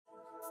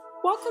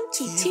Welcome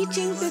to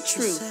Teaching the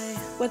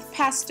Truth with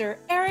Pastor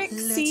Eric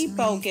C.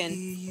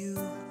 Bogan.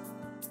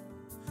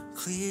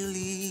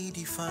 Clearly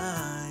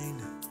define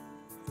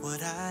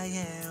what I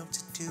am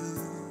to do.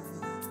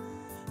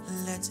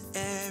 Let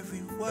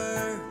every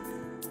word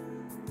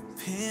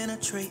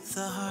penetrate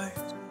the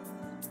heart.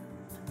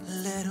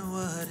 Let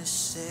what is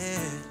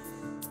said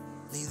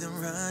leave them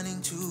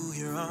running to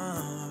your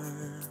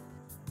arms.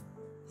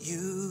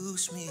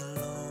 Use me,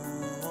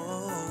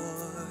 Lord.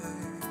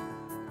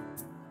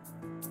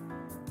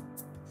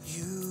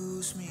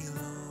 Use me,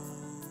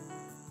 Lord.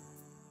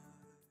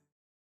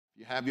 If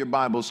you have your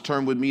Bibles,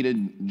 turn with me to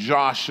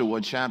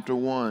Joshua chapter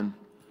 1.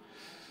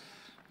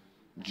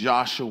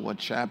 Joshua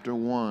chapter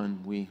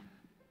 1. We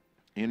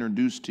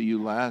introduced to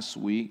you last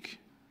week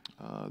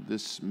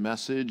this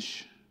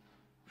message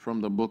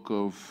from the book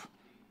of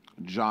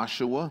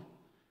Joshua.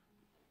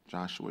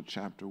 Joshua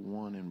chapter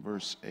 1 and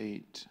verse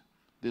 8.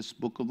 This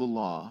book of the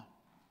law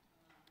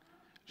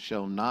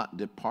shall not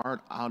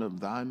depart out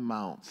of thy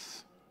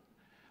mouth,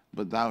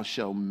 but thou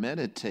shalt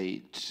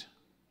meditate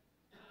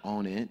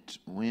on it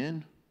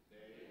when?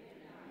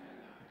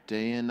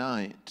 Day and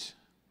night,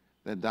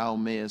 that thou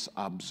mayest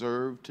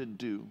observe to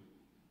do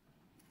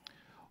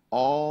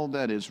all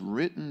that is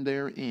written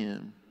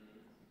therein.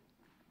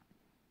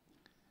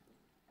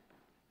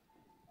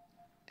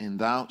 And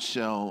thou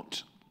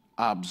shalt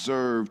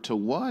observe to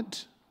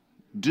what?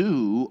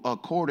 Do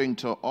according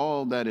to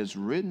all that is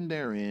written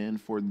therein,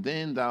 for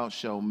then thou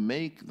shalt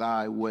make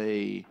thy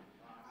way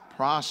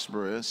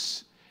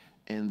prosperous,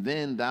 and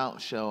then thou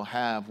shalt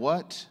have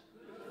what?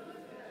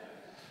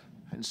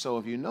 And so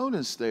if you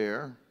notice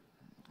there,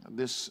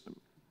 this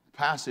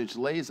passage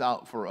lays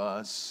out for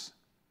us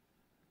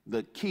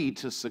the key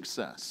to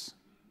success.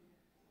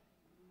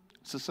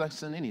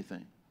 Success in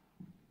anything,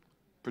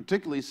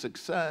 particularly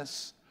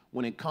success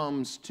when it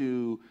comes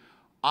to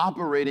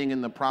operating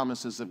in the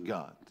promises of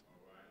God.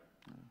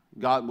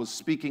 God was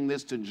speaking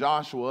this to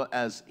Joshua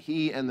as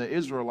he and the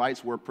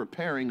Israelites were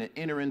preparing to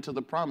enter into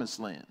the promised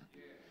land.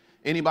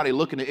 Anybody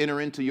looking to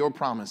enter into your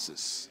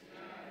promises?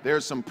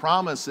 There's some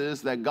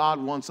promises that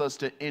God wants us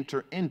to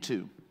enter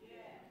into.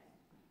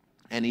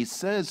 And he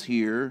says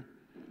here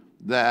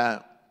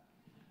that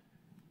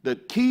the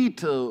key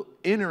to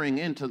entering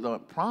into the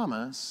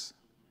promise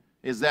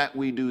is that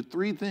we do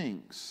three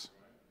things.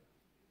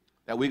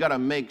 That we got to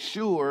make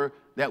sure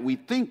that we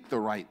think the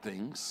right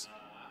things.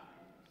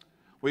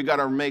 We got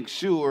to make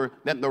sure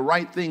that the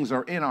right things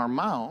are in our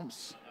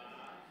mouths.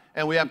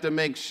 And we have to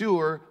make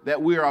sure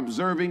that we are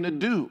observing to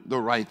do the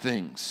right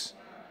things.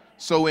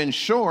 So in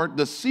short,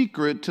 the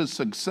secret to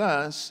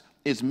success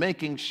is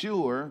making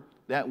sure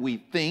that we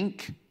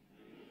think,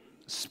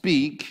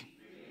 speak,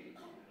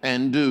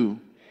 and do.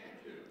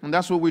 And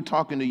that's what we're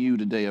talking to you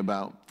today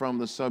about from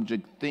the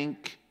subject,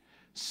 think,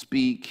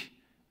 speak,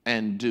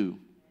 and do.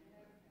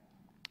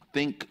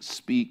 Think,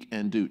 speak,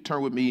 and do.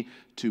 Turn with me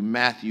to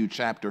Matthew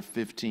chapter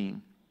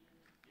 15.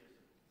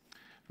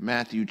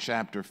 Matthew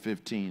chapter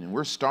 15. And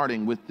we're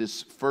starting with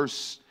this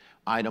first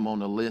item on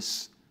the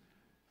list,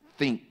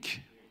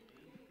 think.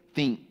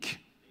 Think.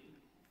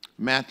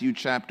 Matthew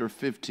chapter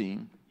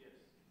 15.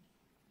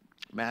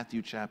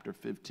 Matthew chapter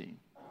 15.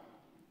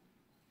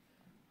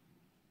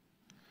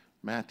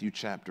 Matthew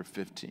chapter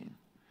 15.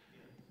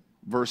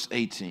 Verse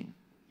 18.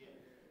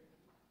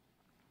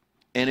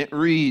 And it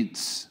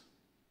reads,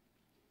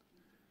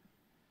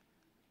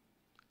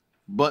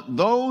 but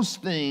those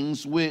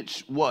things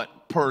which, what?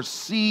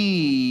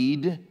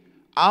 Proceed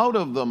out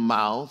of the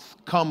mouth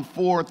come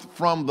forth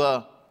from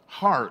the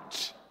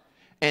heart,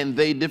 and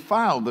they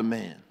defile the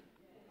man.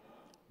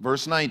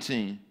 Verse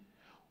 19.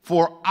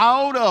 For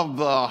out of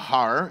the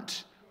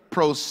heart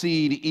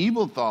proceed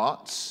evil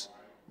thoughts,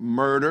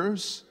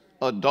 murders,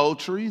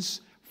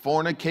 adulteries,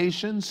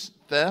 fornications,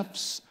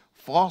 thefts,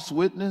 false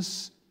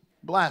witness,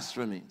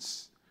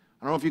 blasphemies.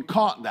 I don't know if you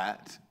caught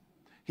that.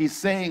 He's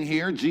saying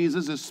here,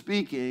 Jesus is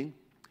speaking,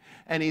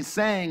 and he's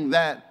saying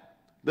that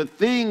the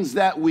things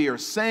that we are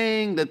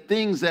saying, the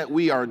things that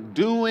we are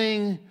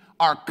doing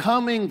are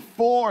coming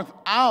forth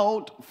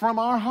out from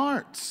our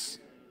hearts.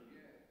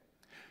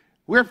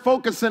 We're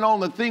focusing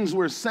on the things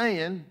we're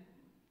saying,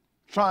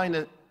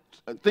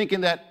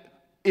 thinking that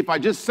if I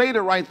just say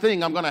the right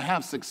thing, I'm going to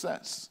have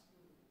success.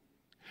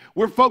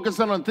 We're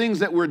focusing on things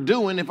that we're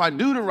doing. If I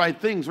do the right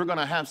things, we're going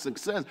to have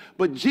success.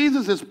 But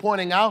Jesus is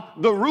pointing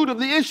out the root of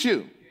the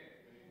issue.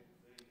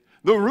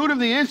 The root of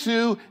the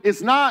issue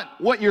is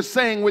not what you're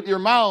saying with your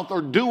mouth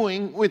or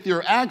doing with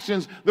your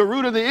actions. The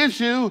root of the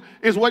issue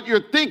is what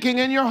you're thinking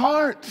in your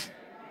heart.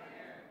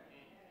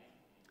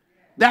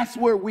 That's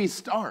where we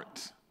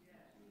start.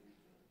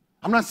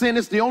 I'm not saying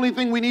it's the only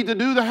thing we need to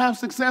do to have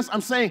success.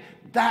 I'm saying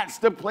that's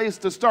the place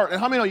to start. And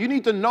how many know you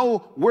need to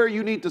know where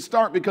you need to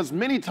start? Because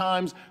many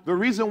times the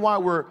reason why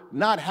we're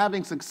not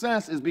having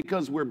success is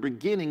because we're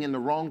beginning in the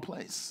wrong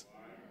place.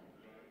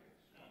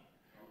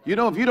 You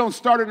know, if you don't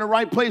start in the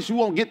right place, you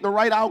won't get the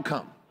right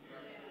outcome.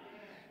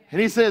 And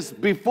he says,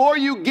 before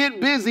you get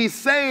busy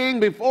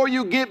saying, before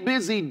you get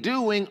busy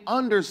doing,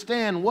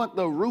 understand what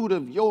the root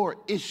of your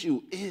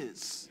issue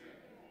is.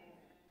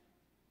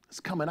 It's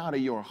coming out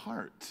of your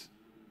heart.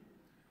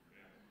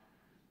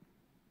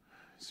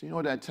 So you know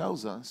what that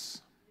tells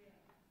us?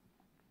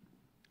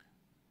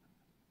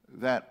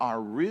 That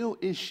our real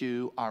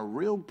issue, our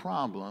real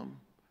problem,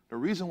 the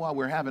reason why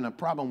we're having a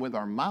problem with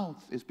our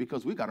mouth is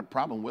because we got a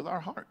problem with our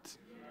heart.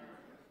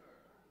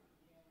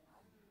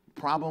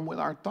 Problem with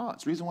our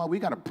thoughts. Reason why we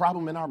got a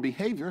problem in our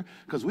behavior,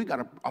 because we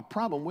got a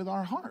problem with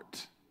our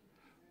heart.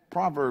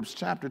 Proverbs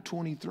chapter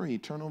 23,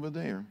 turn over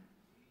there.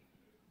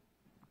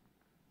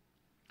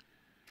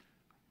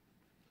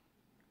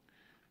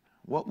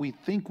 What we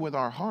think with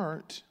our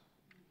heart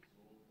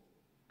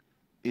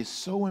is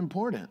so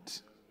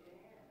important.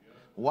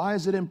 Why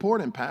is it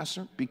important,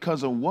 Pastor?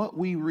 Because of what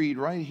we read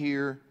right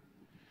here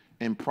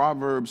in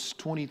Proverbs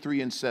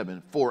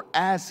 23:7. For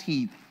as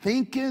he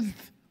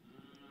thinketh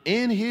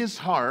in his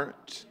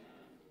heart,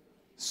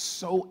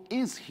 so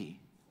is he.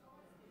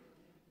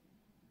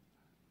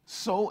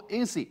 So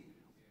is he.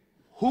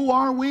 Who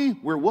are we?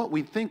 We're what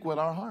we think with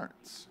our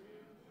hearts.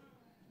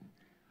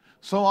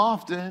 So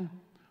often,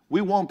 we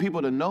want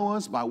people to know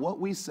us by what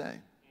we say.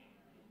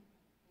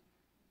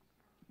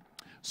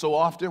 So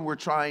often, we're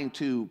trying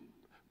to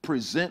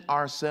present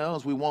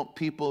ourselves. We want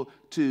people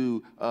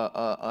to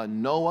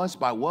know us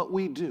by what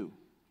we do.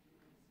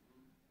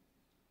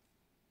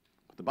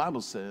 But the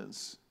Bible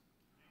says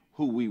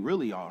who we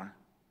really are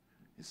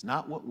is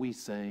not what we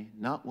say,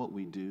 not what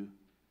we do,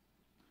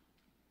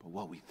 but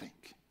what we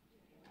think.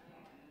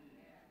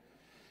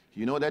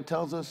 You know what that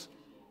tells us?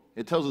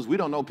 It tells us we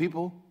don't know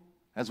people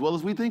as well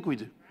as we think we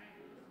do.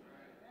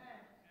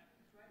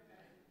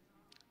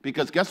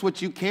 Because guess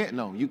what you can't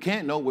know? You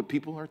can't know what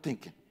people are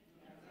thinking.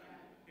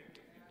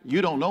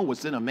 You don't know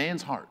what's in a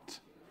man's heart.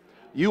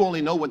 You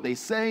only know what they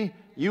say.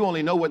 You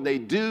only know what they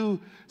do.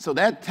 So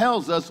that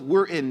tells us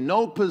we're in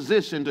no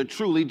position to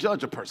truly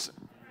judge a person.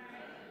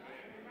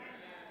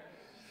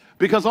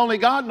 Because only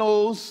God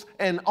knows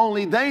and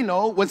only they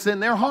know what's in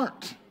their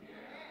heart.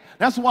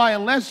 That's why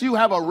unless you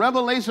have a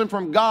revelation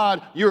from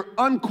God, you're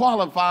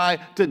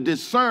unqualified to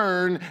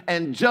discern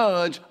and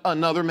judge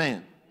another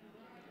man.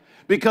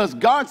 Because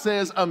God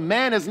says a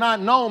man is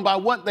not known by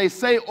what they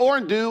say or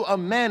do. A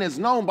man is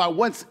known by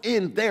what's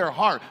in their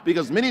heart.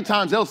 Because many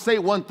times they'll say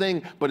one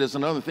thing, but there's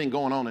another thing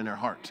going on in their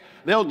heart.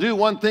 They'll do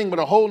one thing, but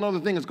a whole other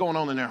thing is going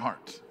on in their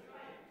heart.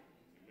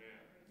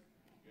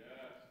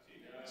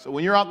 So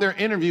when you're out there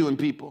interviewing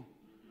people,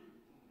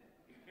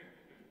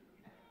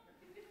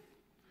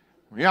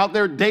 when you're out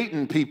there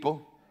dating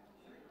people,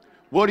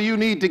 what do you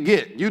need to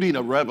get? You need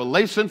a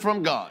revelation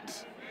from God.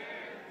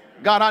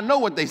 God, I know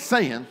what they're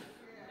saying.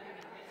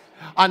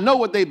 I know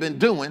what they've been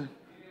doing,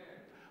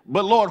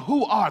 but Lord,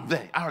 who are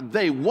they? Are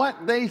they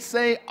what they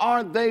say?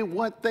 Are they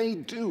what they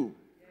do?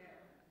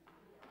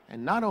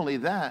 And not only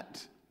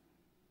that,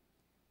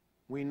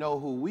 we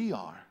know who we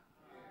are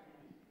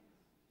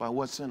by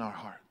what's in our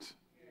heart.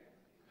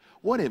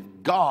 What if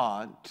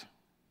God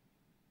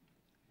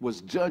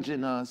was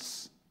judging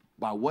us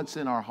by what's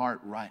in our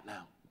heart right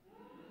now?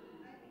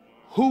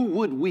 Who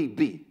would we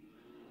be?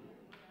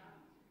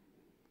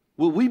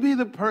 Will we be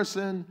the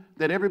person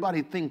that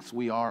everybody thinks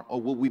we are, or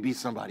will we be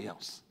somebody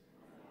else?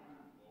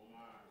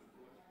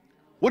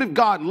 What if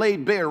God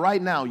laid bare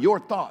right now your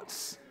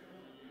thoughts?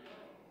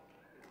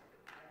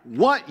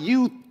 What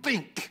you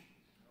think?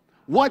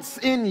 What's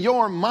in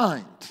your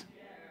mind?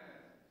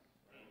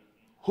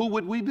 Who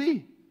would we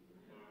be?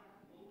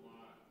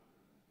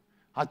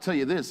 I'll tell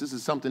you this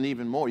is something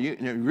even more. You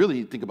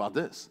really think about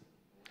this.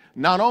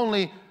 Not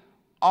only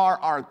are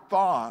our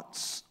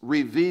thoughts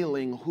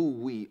revealing who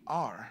we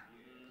are,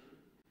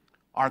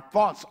 our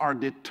thoughts are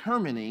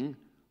determining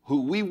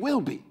who we will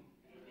be.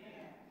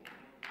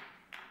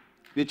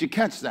 Did you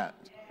catch that?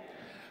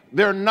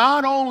 They're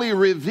not only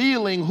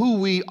revealing who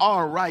we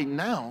are right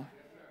now,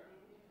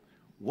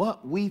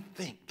 what we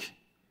think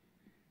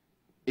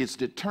is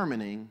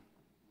determining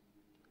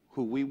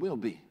who we will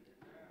be.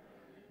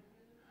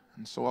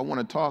 And so I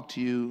want to talk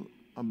to you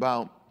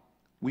about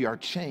we are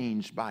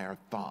changed by our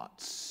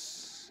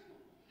thoughts.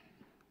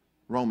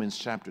 Romans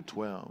chapter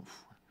 12.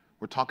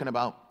 We're talking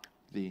about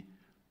the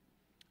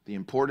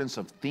importance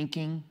of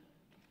thinking.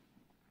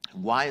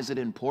 Why is it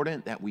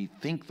important that we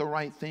think the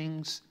right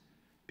things?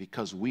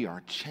 Because we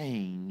are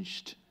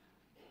changed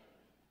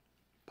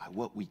by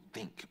what we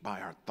think, by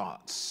our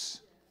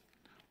thoughts.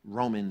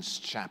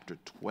 Romans chapter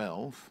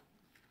 12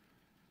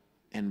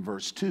 and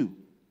verse 2.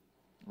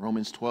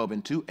 Romans 12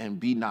 and 2. And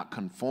be not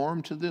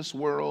conformed to this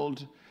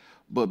world,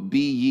 but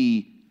be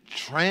ye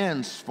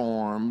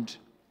transformed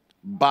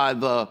by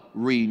the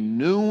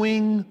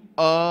renewing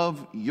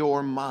of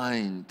your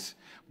mind.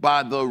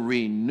 By the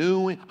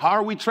renewing. How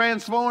are we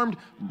transformed?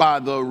 By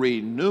the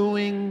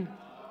renewing.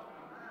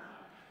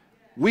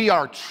 We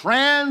are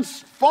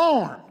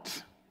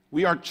transformed.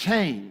 We are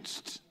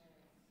changed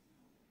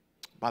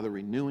by the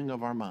renewing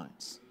of our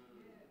minds.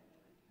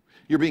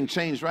 You're being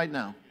changed right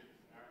now.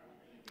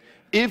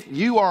 If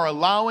you are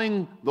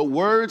allowing the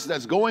words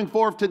that's going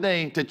forth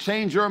today to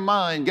change your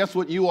mind, guess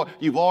what you are?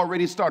 You've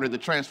already started the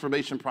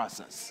transformation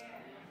process.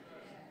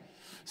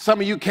 Some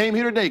of you came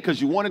here today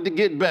because you wanted to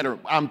get better.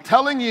 I'm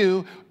telling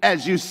you,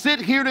 as you sit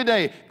here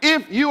today,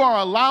 if you are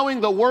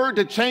allowing the word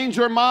to change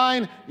your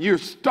mind, you're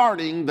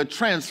starting the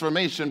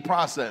transformation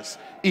process.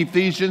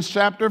 Ephesians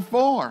chapter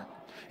 4.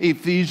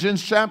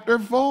 Ephesians chapter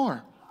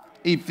 4.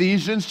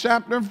 Ephesians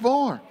chapter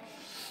 4.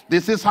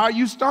 This is how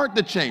you start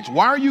the change.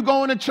 Why are you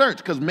going to church?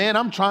 Because, man,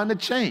 I'm trying to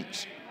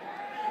change.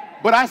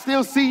 But I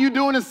still see you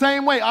doing the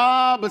same way.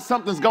 But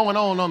something's going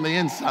on the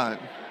inside.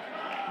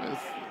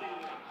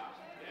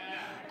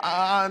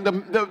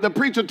 The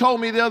preacher told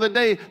me the other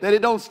day that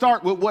it don't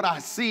start with what I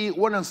see. It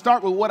doesn't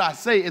start with what I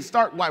say. It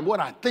starts by what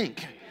I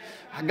think.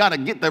 I got to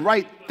get the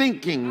right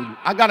thinking.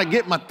 I got to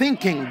get my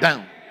thinking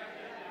down.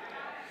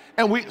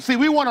 And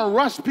we want to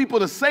rush people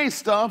to say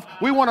stuff.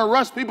 We want to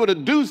rush people to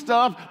do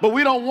stuff, but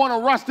we don't want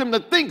to rush them to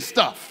think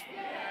stuff.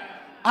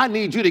 I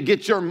need you to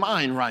get your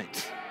mind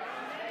right.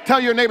 Tell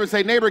your neighbor,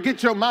 say, neighbor,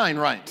 get your mind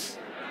right.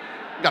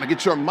 You got to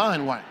get your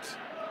mind right.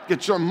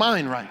 Get your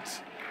mind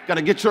right. Got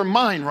to get your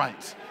mind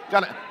right.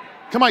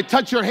 Come on,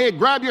 touch your head,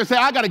 grab your, say,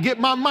 I got to get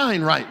my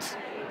mind right.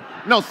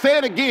 No, say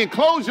it again.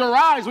 Close your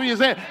eyes when you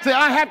say it. Say,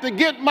 I have to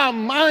get my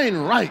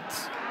mind right.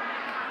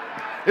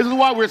 This is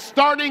why we're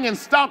starting and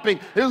stopping.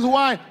 This is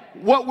why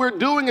what we're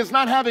doing is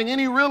not having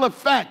any real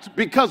effect,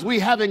 because we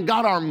haven't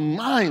got our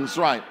minds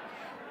right.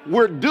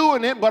 We're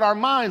doing it, but our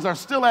minds are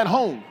still at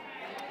home.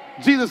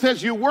 Jesus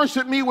says, you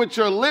worship me with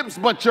your lips,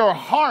 but your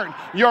heart,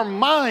 your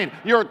mind,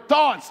 your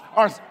thoughts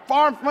are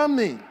far from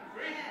me.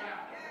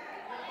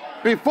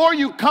 Before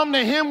you come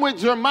to him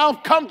with your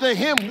mouth, come to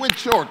him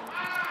with your, Lord,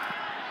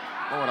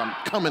 I'm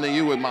coming to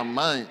you with my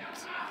mind.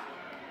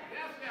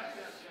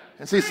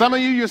 And see, some of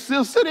you, you're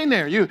still sitting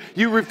there. You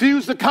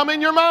refuse to come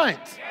in your mind.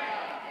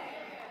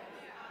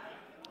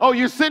 Oh,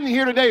 you're sitting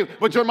here today,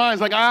 but your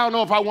mind's like, I don't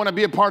know if I want to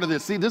be a part of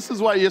this. See, this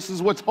is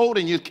what's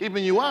holding you,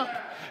 keeping you up.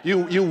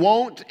 You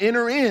won't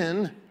enter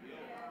in.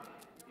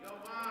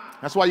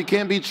 That's why you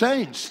can't be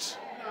changed.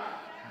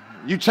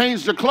 You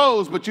changed your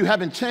clothes, but you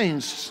haven't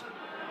changed.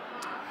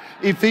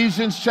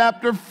 Ephesians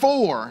chapter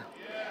 4.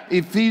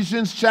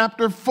 Ephesians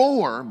chapter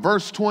 4,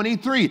 verse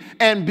 23.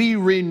 And be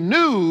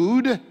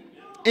renewed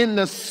in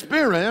the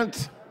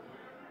spirit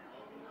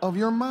of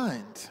your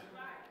mind.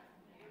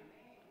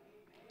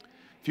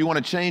 If you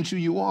want to change who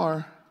you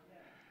are,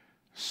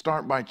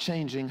 start by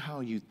changing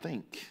how you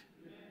think.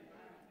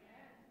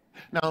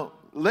 Now,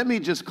 let me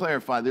just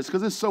clarify this,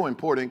 because it's so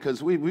important,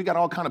 because we got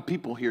all kind of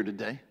people here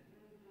today.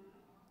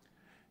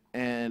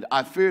 And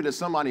I fear that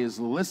somebody is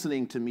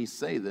listening to me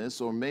say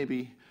this, or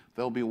maybe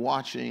they'll be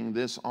watching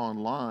this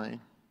online,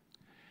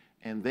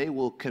 and they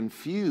will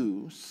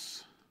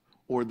confuse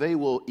or they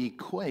will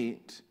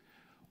equate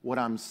what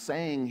I'm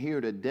saying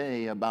here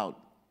today about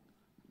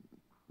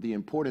the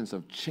importance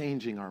of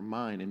changing our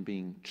mind and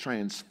being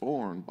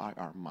transformed by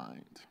our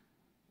mind.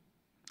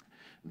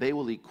 They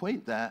will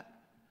equate that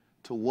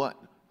to what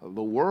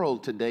the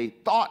world today,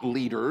 thought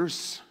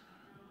leaders,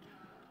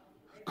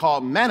 call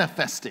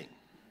manifesting.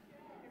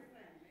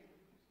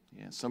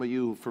 Yeah, some of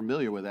you are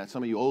familiar with that.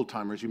 Some of you old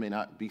timers, you may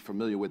not be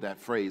familiar with that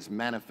phrase,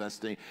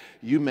 manifesting.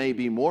 You may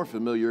be more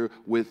familiar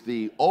with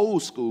the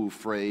old school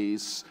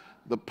phrase,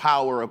 the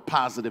power of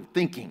positive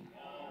thinking.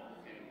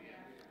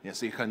 Yeah,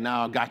 see,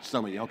 now I got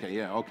some of you. Okay,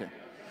 yeah, okay.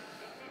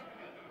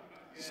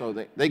 So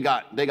they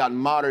got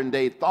modern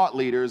day thought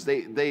leaders.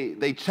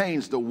 They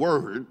changed the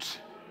word,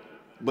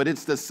 but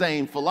it's the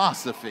same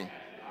philosophy.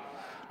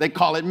 They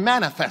call it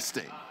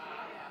manifesting.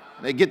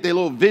 They get their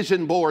little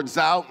vision boards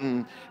out,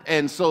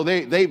 and so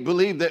they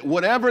believe that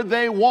whatever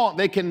they want,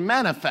 they can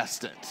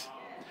manifest it.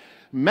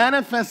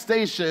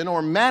 Manifestation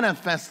or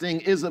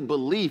manifesting is a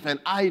belief, an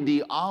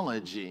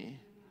ideology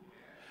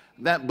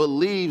that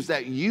believes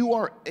that you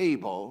are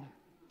able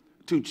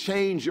to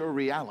change your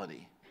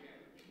reality,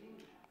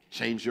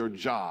 change your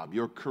job,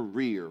 your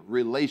career,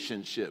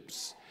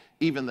 relationships,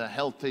 even the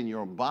health in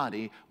your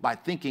body by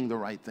thinking the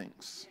right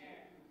things.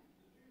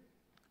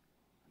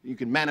 You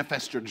can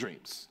manifest your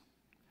dreams.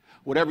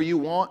 Whatever you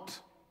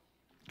want,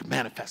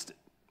 manifest it.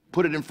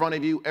 Put it in front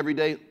of you every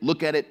day.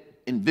 Look at it,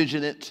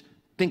 envision it,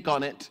 think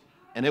on it,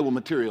 and it will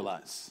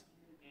materialize.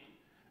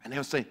 And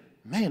they'll say,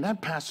 man,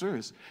 that pastor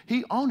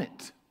he on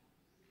it.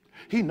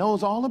 He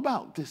knows all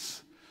about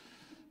this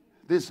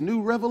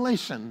new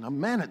revelation.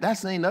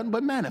 That ain't nothing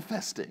but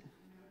manifesting.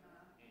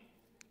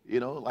 You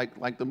know,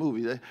 like the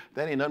movie,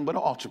 that ain't nothing but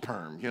an ultra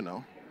perm, you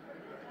know.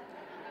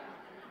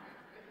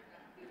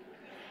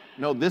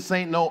 No, this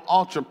ain't no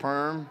ultra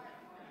perm.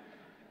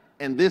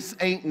 And this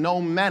ain't no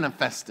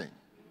manifesting.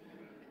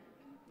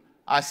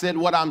 I said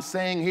what I'm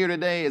saying here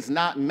today is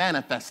not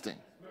manifesting.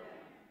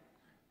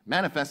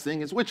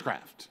 Manifesting is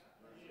witchcraft.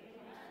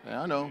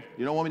 Yeah, I know.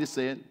 You don't want me to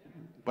say it,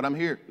 but I'm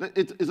here.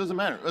 It doesn't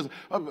matter.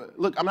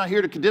 Look, I'm not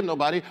here to condemn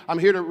nobody. I'm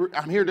here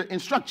to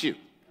instruct you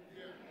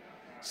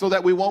so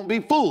that we won't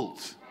be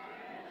fooled.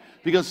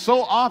 Because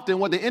so often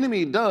what the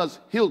enemy does,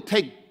 he'll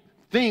take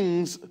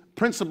things,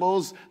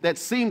 principles that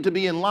seem to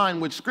be in line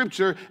with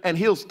Scripture, and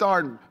he'll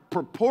start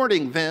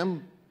purporting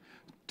them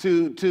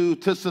to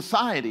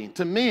society,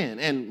 to men,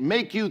 and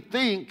make you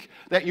think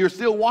that you're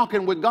still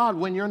walking with God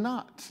when you're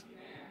not.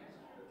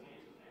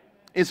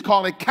 It's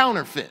called a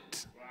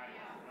counterfeit.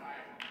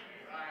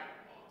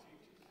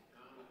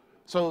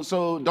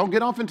 So don't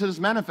get off into this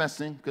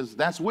manifesting, because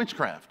that's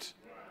witchcraft.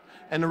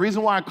 And the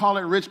reason why I call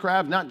it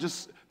witchcraft, not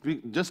just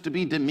to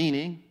be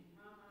demeaning,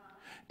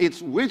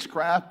 it's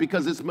witchcraft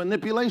because it's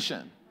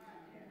manipulation.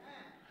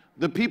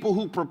 The people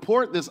who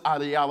purport this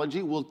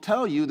ideology will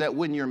tell you that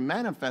when you're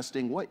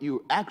manifesting, what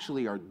you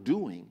actually are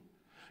doing,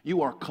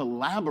 you are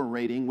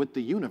collaborating with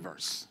the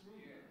universe.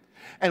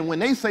 And when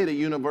they say the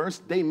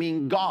universe, they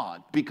mean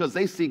God, because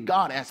they see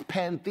God as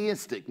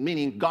pantheistic,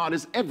 meaning God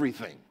is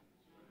everything.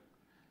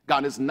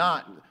 God is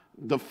not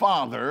the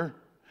Father.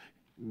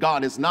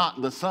 God is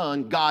not the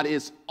Son. God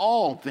is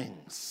all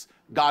things.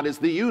 God is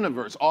the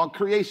universe, all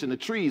creation, the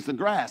trees, the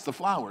grass, the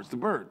flowers, the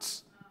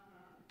birds.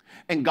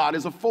 And God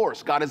is a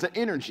force. God is an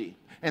energy.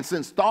 And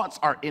since thoughts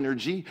are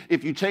energy,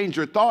 if you change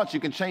your thoughts, you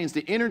can change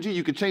the energy,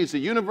 you can change the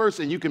universe,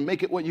 and you can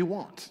make it what you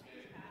want.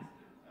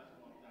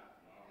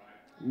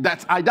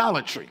 That's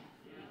idolatry.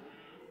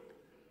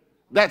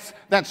 That's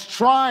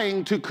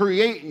trying to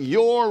create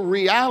your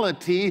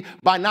reality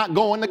by not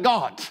going to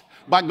God,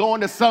 by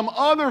going to some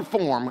other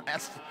form,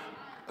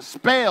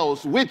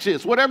 spells,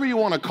 witches, whatever you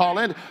want to call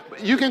it.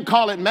 You can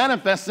call it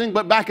manifesting,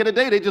 but back in the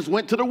day, they just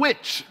went to the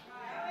witch.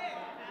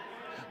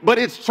 But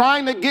it's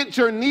trying to get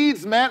your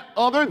needs met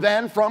other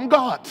than from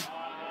God.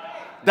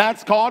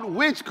 That's called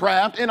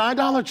witchcraft and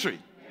idolatry.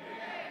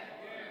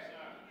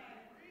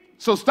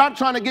 So stop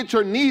trying to get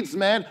your needs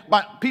met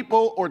by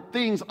people or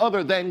things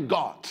other than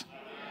God.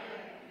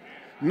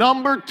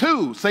 Number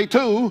two, say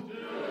two.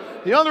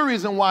 The other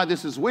reason why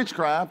this is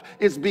witchcraft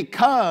is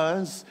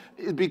because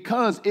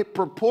it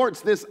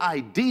purports this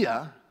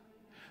idea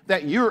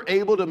that you're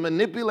able to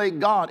manipulate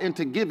God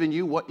into giving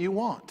you what you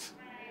want.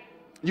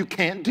 You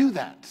can't do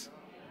that.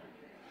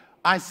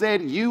 I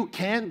said you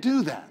can't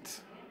do that.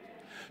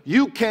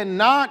 You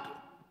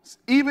cannot,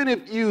 even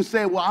if you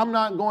say, well, I'm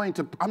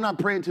not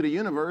praying to the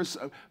universe.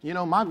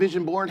 My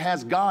vision board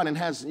has God and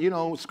has,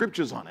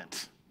 scriptures on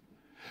it.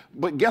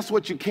 But guess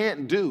what you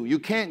can't do? You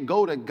can't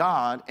go to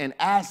God and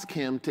ask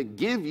him to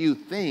give you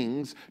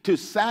things to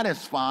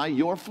satisfy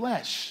your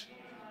flesh.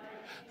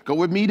 Go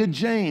with me to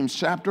James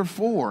chapter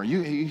 4.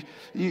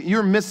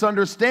 You're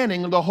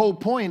misunderstanding the whole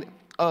point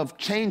of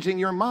changing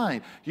your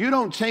mind. You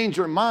don't change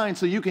your mind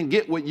so you can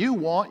get what you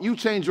want. You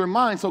change your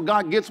mind so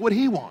God gets what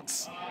he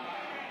wants.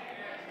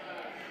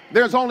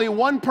 There's only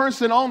one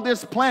person on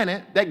this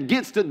planet that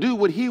gets to do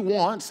what he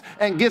wants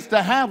and gets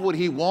to have what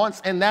he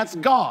wants, and that's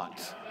God.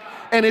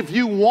 And if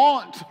you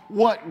want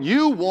what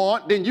you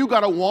want, then you got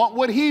to want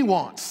what he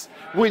wants.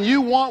 When you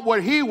want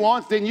what he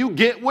wants, then you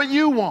get what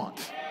you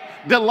want.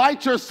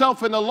 Delight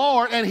yourself in the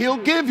Lord and he'll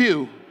give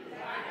you.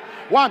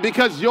 Why?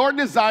 Because your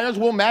desires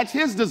will match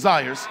his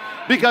desires.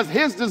 Because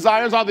his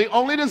desires are the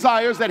only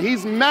desires that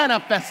he's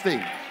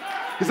manifesting.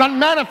 He's not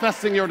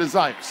manifesting your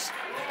desires.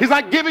 He's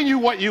not giving you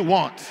what you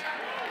want.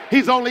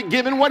 He's only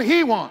giving what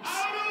he wants.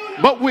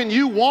 But when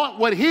you want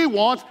what he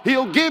wants,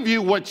 he'll give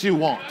you what you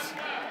want.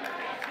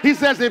 He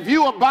says, if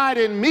you abide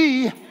in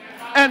me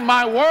and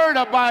my word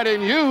abide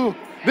in you,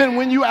 then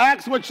when you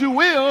ask what you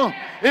will,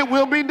 it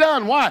will be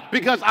done. Why?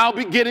 Because I'll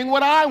be getting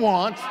what I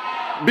want,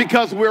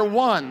 because we're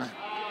one.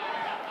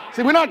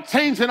 See, we're not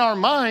changing our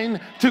mind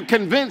to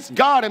convince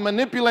God and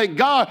manipulate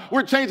God.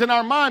 We're changing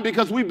our mind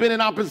because we've been in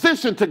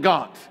opposition to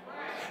God.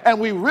 And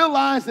we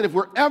realize that if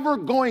we're ever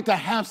going to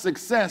have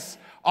success,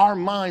 our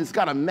mind's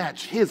got to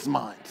match his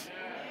mind.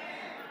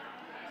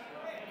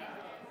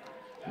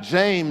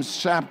 James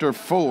chapter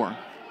 4.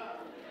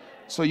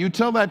 So you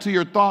tell that to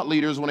your thought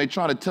leaders when they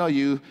try to tell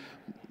you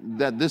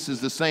that this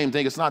is the same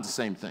thing. It's not the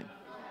same thing.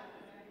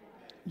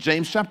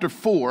 James chapter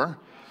 4,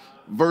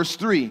 verse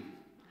 3.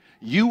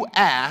 You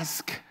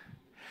ask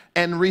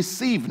and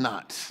receive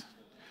not.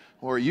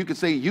 Or you could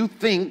say you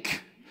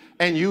think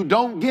and you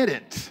don't get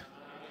it.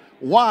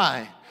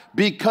 Why?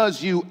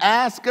 Because you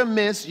ask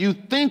amiss, you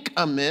think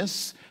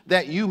amiss,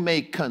 that you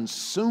may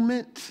consume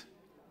it.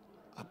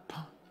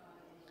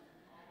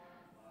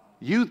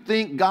 You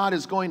think God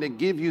is going to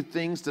give you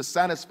things to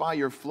satisfy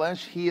your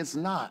flesh? He is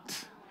not.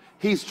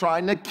 He's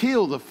trying to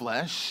kill the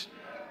flesh,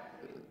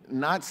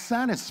 not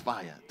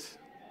satisfy it.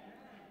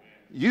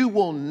 You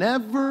will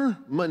never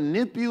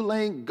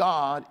manipulate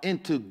God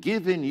into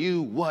giving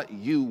you what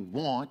you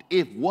want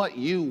if what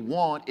you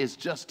want is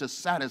just to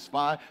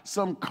satisfy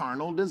some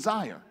carnal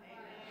desire.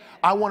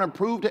 I want to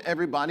prove to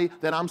everybody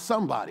that I'm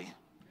somebody.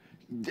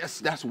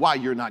 That's why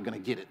you're not going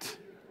to get it.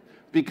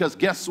 Because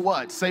guess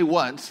what? Say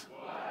what?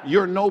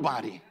 You're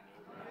nobody.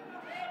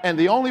 And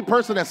the only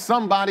person that's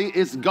somebody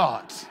is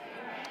God.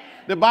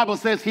 The Bible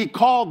says he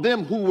called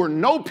them who were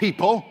no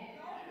people,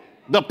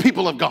 the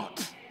people of God.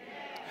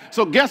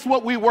 So guess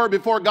what we were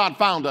before God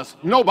found us?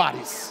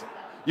 Nobodies.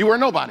 You were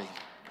nobody.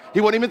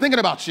 He wasn't even thinking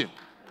about you.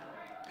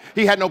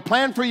 He had no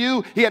plan for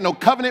you. He had no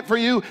covenant for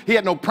you. He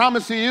had no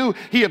promise to you.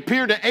 He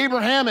appeared to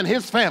Abraham and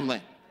his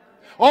family.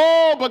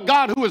 Oh, but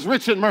God who is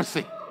rich in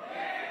mercy.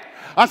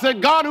 I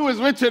said, God who is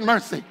rich in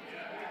mercy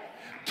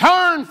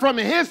turned from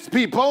his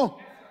people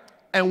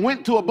and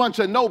went to a bunch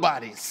of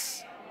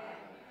nobodies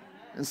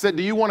and said,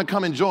 do you want to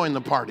come and join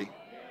the party?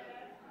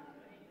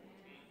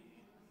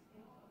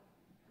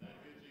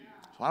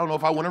 I don't know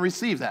if I want to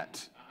receive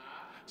that.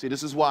 See,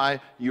 this is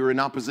why you're in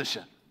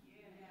opposition.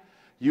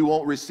 You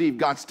won't receive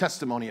God's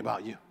testimony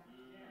about you.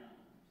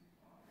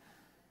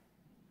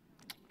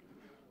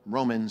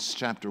 Romans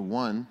chapter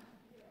 1.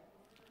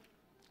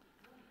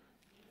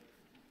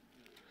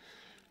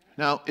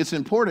 Now, it's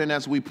important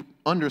as we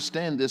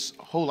understand this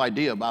whole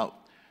idea about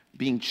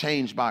being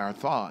changed by our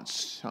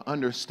thoughts, to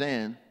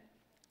understand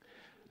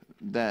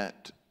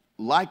that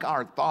like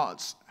our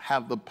thoughts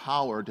have the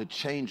power to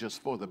change us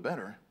for the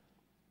better,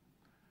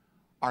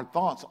 our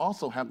thoughts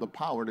also have the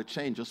power to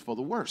change us for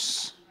the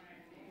worse.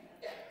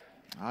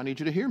 I need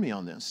you to hear me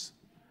on this.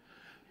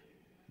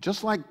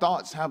 Just like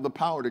thoughts have the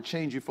power to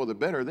change you for the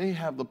better, they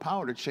have the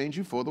power to change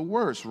you for the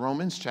worse.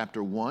 Romans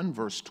chapter 1,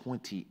 verse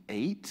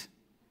 28.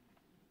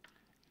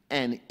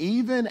 And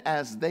even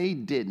as they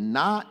did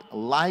not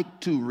like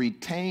to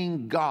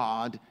retain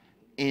God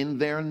in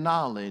their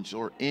knowledge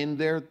or in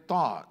their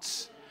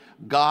thoughts,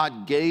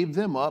 God gave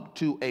them up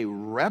to a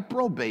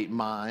reprobate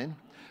mind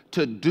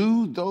to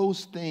do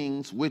those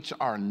things which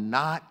are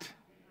not.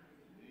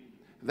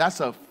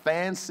 That's a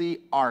fancy,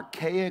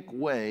 archaic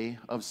way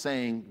of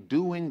saying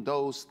doing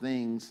those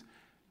things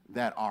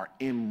that are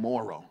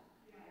immoral.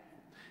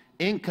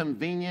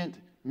 Inconvenient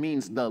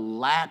means the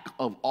lack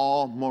of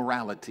all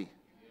morality,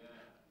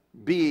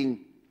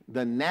 being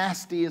the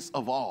nastiest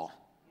of all.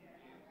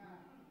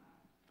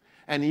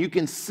 And you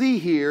can see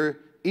here,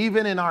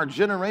 even in our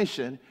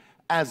generation,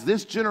 as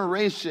this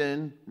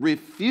generation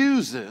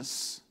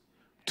refuses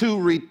to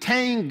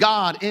retain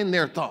God in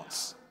their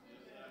thoughts,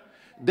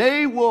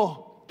 they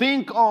will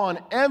think on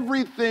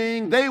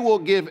everything, they will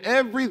give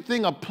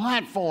everything a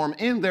platform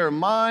in their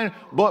mind,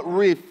 but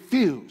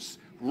refuse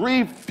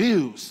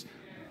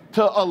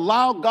to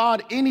allow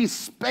God any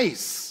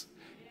space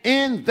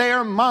in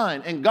their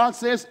mind. And God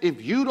says,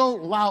 if you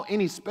don't allow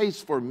any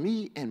space for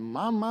me in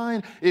my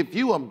mind, if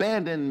you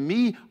abandon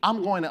me,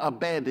 I'm going to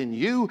abandon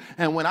you.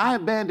 And when I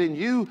abandon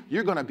you,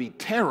 you're going to be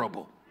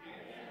terrible.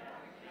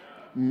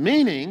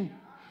 Meaning,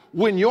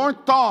 when your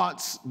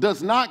thoughts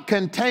does not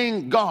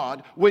contain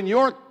God, when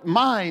your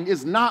mind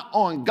is not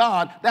on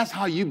God, that's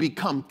how you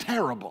become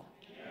terrible.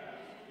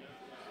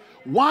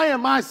 Why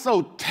am I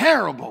so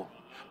terrible?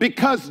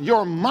 Because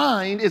your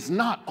mind is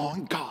not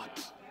on God.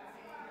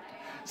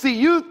 See,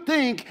 you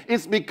think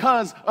it's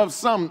because of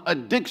some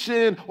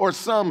addiction or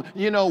some,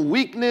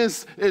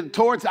 weakness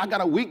towards, I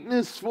got a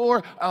weakness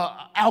for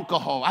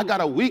alcohol. I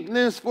got a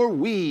weakness for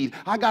weed.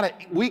 I got a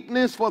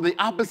weakness for the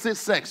opposite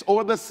sex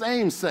or the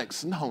same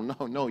sex.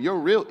 No. Your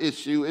real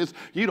issue is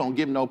you don't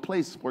give no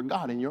place for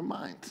God in your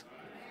mind.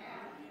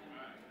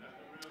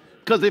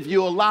 Because if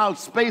you allowed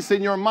space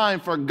in your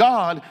mind for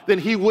God, then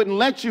he wouldn't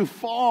let you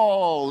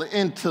fall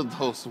into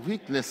those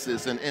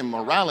weaknesses and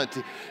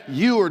immorality.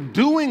 You are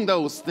doing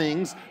those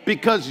things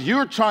because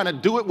you're trying to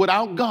do it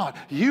without God.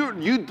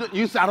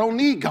 You say, I don't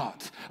need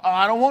God.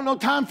 I don't want no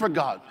time for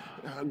God.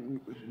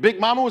 Big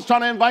Mama was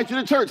trying to invite you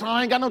to church.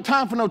 I ain't got no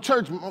time for no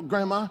church,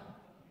 Grandma.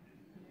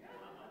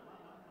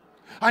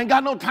 I ain't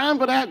got no time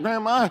for that,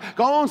 Grandma.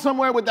 Go on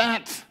somewhere with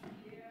that.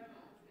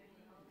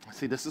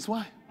 See, this is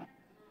why.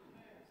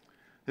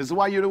 This is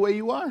why you're the way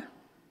you are.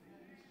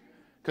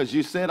 Because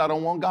you said, I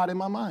don't want God in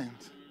my mind.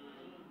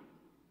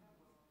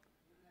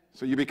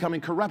 So you're becoming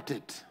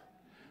corrupted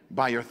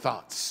by your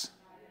thoughts.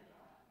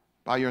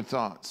 By your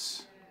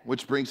thoughts.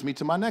 Which brings me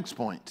to my next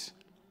point.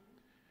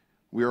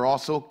 We are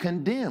also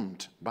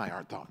condemned by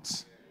our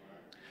thoughts.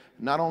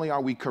 Not only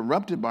are we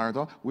corrupted by our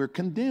thoughts, we're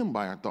condemned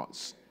by our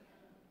thoughts.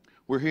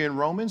 We're here in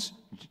Romans.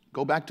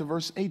 Go back to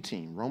verse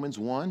 18. Romans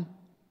 1,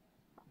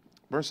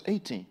 verse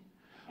 18.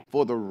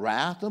 For the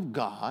wrath of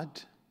God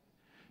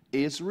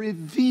is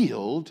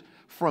revealed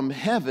from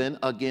heaven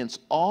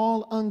against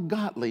all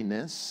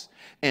ungodliness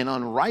and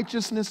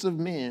unrighteousness of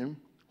men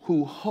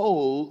who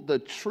hold the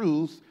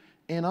truth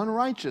in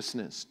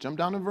unrighteousness. Jump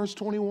down to verse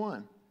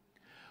 21.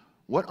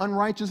 What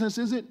unrighteousness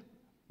is it?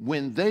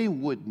 When they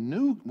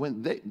knew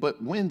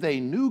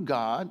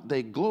God,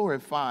 they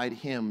glorified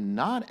him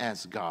not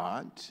as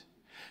God,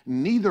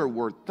 neither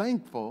were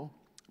thankful,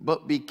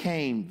 but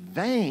became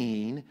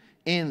vain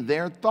in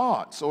their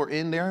thoughts or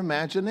in their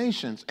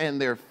imaginations, and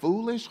their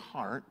foolish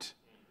heart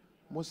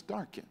was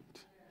darkened.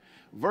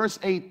 Verse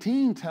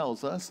 18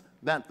 tells us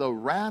that the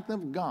wrath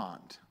of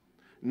God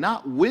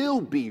not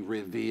will be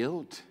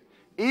revealed,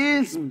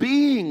 is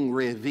being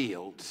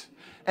revealed.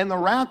 And the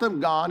wrath of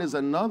God is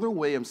another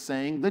way of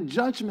saying the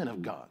judgment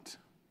of God.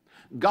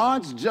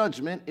 God's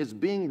judgment is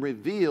being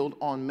revealed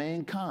on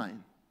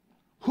mankind.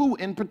 Who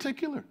in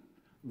particular?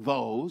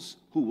 Those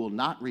who will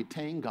not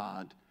retain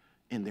God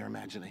in their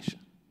imagination.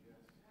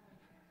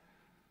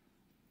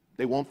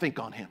 They won't think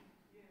on him.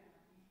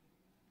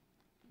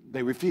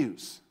 They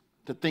refuse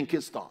to think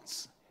his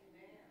thoughts.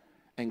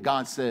 And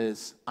God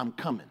says, I'm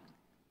coming.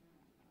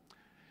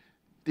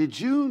 Did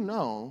you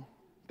know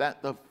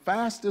that the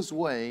fastest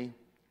way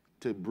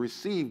to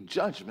receive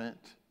judgment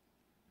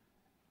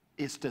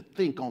is to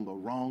think on the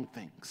wrong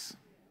things?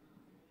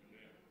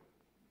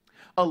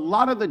 A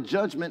lot of the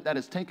judgment that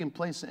is taking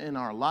place in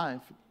our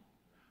life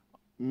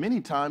many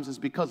times is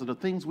because of the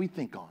things we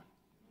think on.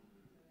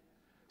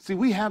 See,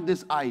 we have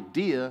this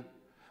idea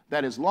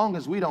that as long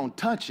as we don't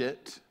touch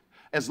it,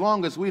 as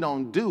long as we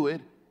don't do it,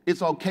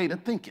 it's okay to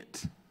think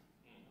it.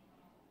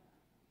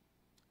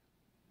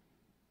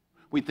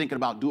 We're thinking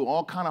about doing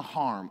all kind of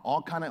harm,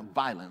 all kind of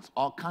violence,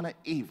 all kind of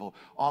evil,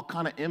 all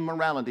kind of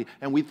immorality,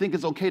 and we think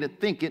it's okay to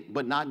think it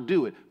but not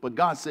do it. But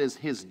God says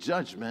his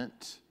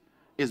judgment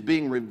is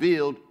being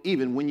revealed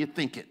even when you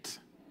think it.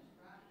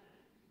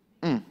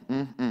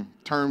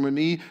 Turn with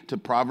me to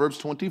Proverbs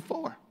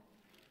 24.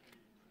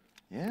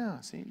 Yeah,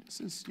 see, this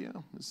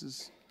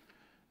is,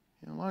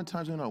 a lot of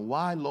times we know,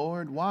 why,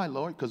 Lord? Why,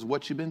 Lord? Because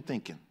what you've been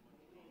thinking.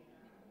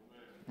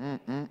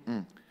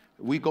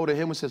 We go to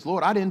him and says,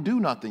 Lord, I didn't do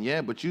nothing.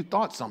 Yeah, but you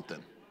thought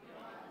something.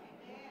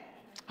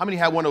 How many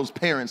had one of those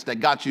parents that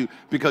got you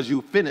because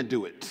you finna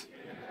do it?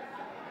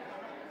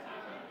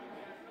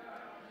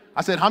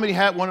 I said, how many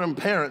had one of them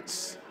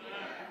parents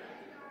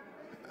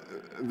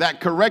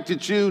that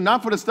corrected you,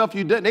 not for the stuff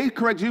you did, they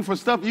corrected you for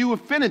stuff you were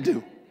finna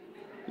do.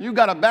 You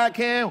got a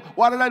backhand.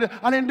 Why did I do?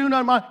 I didn't do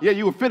nothing. Yeah,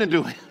 you were finna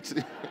do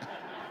it.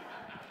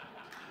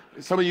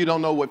 Some of you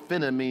don't know what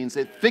finna means.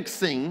 It's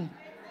fixing,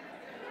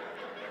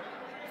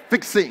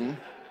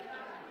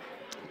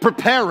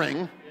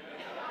 preparing,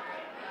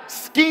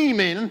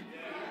 scheming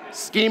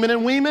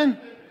and weeming,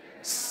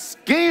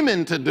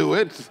 scheming to do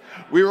it.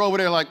 We were over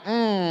there like,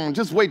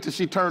 just wait till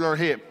she turned her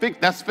head.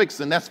 That's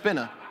fixing, that's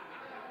finna.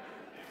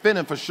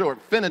 Finna for short,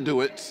 finna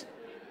do it.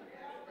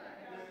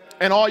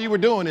 And all you were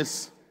doing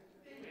is,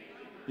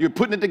 you're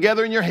putting it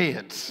together in your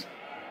head.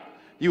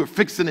 You were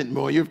fixing it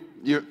more. You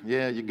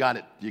got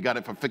it. You got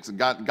it for fixing.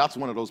 God's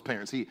one of those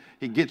parents. He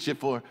gets you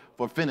for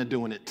finna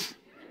doing it.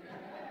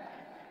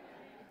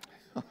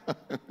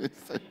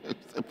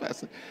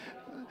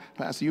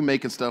 Pastor, you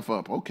making stuff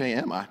up. Okay,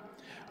 am I?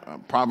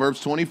 Proverbs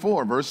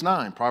 24, verse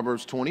 9.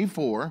 Proverbs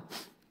 24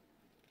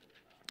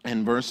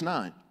 and verse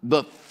 9.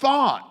 The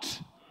thought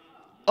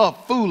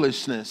of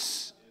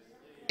foolishness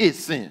is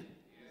sin.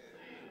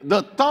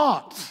 The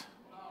thought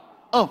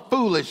of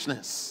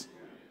foolishness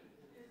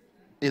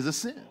is a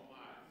sin.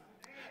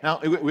 Now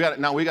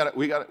we got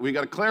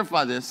to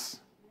clarify this.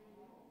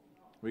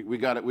 We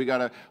got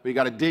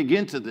to dig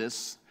into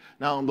this.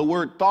 Now the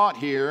word thought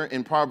here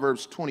in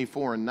Proverbs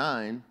 24 and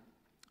 9,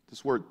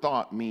 this word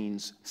thought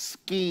means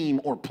scheme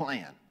or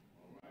plan.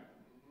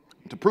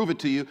 To prove it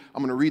to you,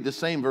 I'm going to read the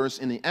same verse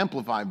in the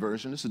Amplified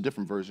version. This is a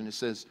different version. It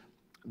says,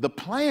 the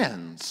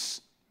plans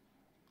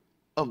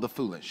of the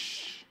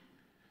foolish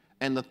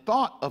and the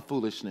thought of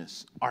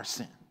foolishness are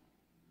sin.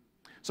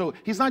 So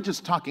he's not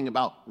just talking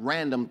about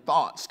random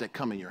thoughts that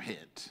come in your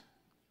head.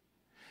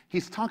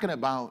 He's talking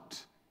about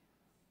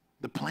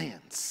the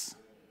plans,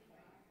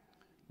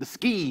 the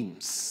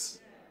schemes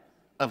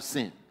of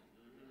sin.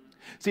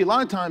 See, a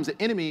lot of times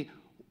the enemy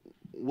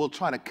will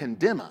try to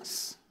condemn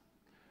us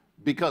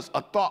because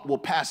a thought will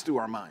pass through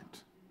our mind.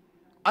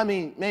 I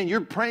mean, man,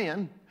 you're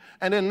praying,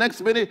 and then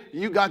next minute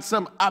you got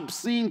some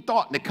obscene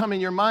thought that come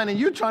in your mind, and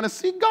you're trying to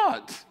see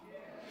God.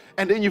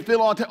 And then you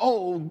feel all the time,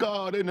 oh,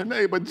 God, in the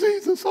name of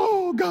Jesus,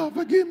 oh, God,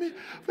 forgive me.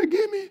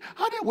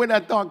 Where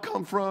that thought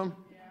come from?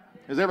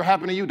 Has it ever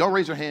happened to you? Don't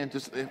raise your hand.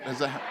 Just,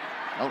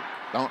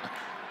 don't.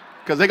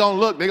 Because they're going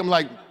to look, they're going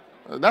to be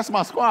like, that's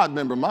my squad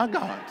member, my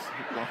God.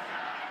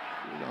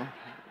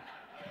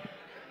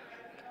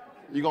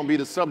 You're going to be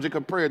the subject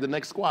of prayer at the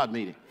next squad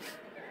meeting.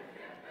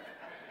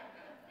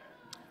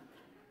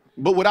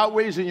 But without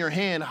raising your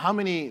hand, how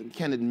many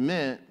can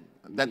admit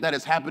that that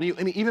has happened to you?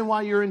 I mean, even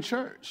while you're in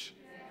church.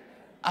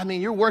 I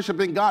mean, you're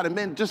worshiping God, and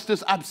then just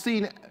this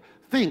obscene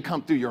thing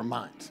come through your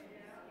mind.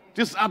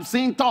 Just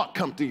obscene thought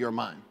come through your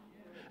mind.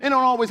 It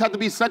don't always have to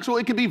be sexual.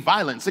 It could be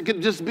violence. It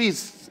could just be,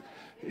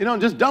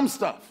 just dumb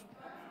stuff.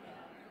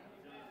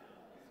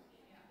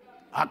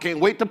 I can't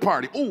wait to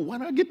party. Oh, where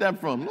did I get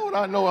that from? Lord,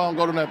 I know I don't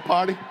go to that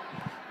party.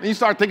 And you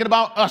start thinking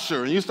about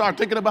Usher, and you start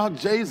thinking about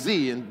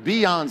Jay-Z and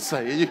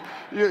Beyonce.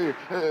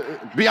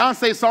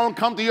 Beyonce's song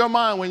come to your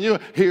mind when you,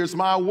 here's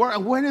my word.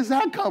 Where does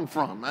that come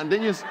from? And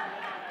then you're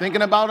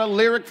thinking about a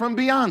lyric from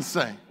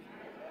Beyonce.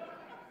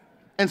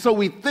 And so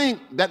we think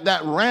that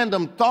that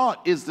random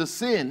thought is the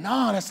sin.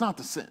 No, that's not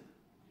the sin.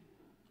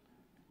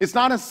 It's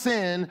not a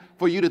sin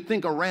for you to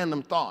think a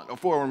random thought or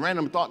for a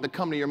random thought to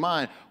come to your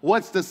mind.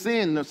 What's the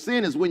sin? The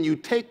sin is when you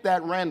take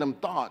that random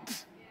thought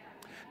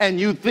and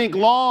you think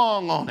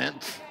long on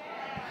it.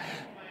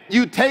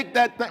 You take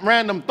that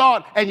random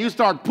thought and you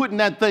start putting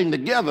that thing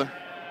together.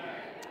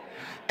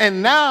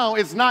 And now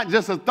it's not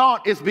just a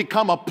thought, it's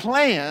become a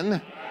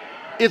plan.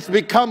 It's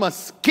become a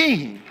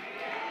scheme.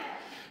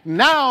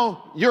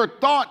 Now your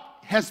thought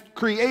has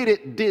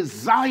created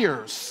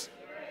desires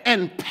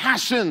and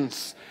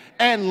passions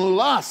and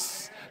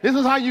lusts. This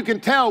is how you can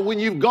tell when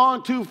you've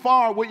gone too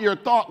far with your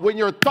thought. When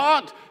your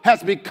thought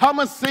has become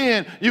a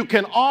sin, you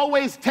can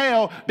always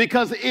tell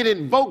because it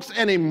invokes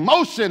an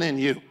emotion in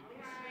you.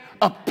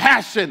 A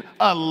passion,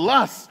 a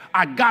lust.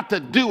 I got to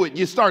do it.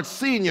 You start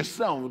seeing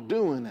yourself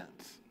doing it.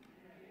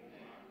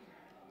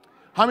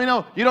 How many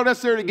know you don't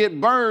necessarily get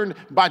burned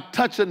by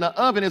touching the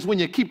oven? It's when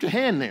you keep your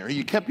hand there.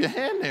 You kept your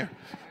hand there.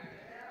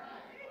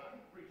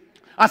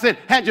 I said,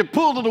 had you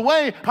pulled it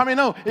away, how many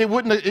know it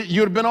wouldn't?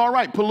 You'd have been all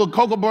right. Put a little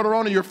cocoa butter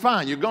on it, you're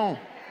fine. You're gone.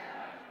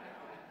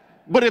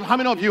 But how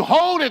many know if you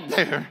hold it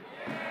there,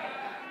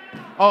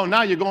 oh,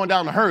 now you're going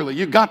down the hurley.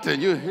 You got to,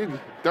 you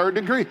third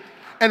degree.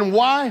 And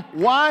why?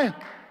 Why?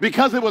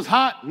 Because it was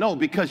hot? No,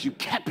 because you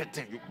kept it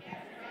there.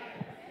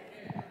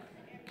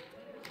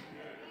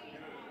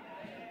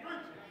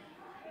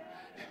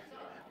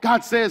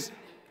 God says,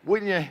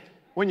 when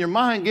your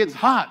mind gets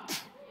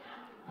hot,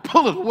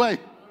 pull it away.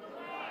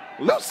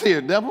 Loose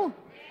here, devil.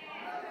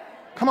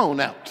 Come on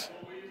out.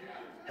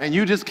 And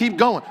you just keep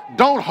going.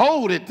 Don't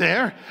hold it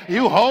there.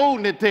 You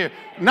holding it there,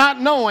 not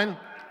knowing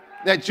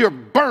that you're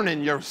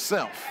burning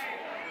yourself.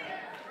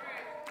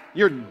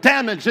 You're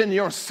damaging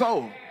your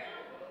soul.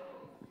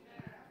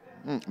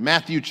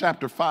 Matthew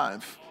chapter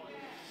 5.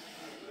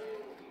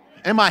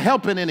 Am I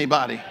helping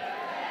anybody?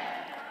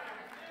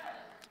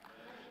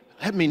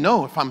 Let me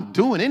know if I'm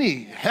doing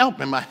any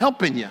help. Am I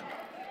helping you?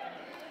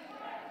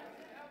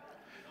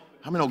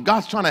 I mean,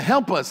 God's trying to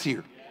help us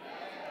here.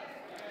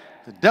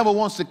 The devil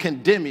wants to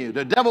condemn you.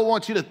 The devil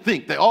wants you to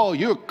think that, oh,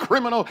 you're a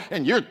criminal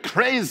and you're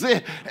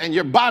crazy and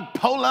you're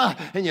bipolar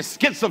and you're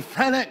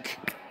schizophrenic.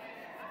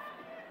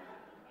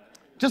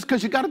 Just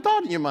because you got a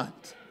thought in your mind.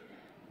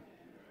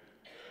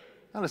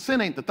 Now, the sin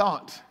ain't the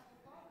thought.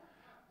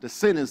 The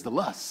sin is the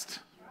lust.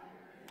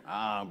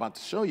 I'm about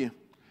to show you.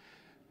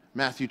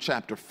 Matthew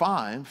chapter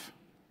 5,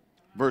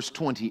 verse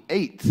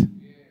 28.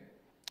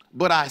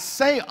 But I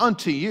say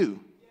unto you,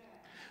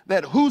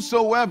 that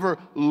whosoever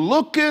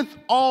looketh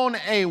on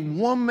a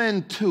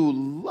woman to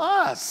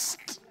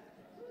lust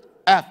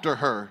after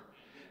her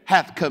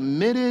hath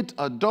committed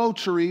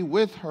adultery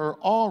with her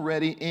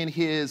already in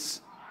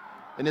his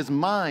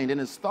mind, in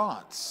his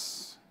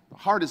thoughts. The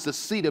heart is the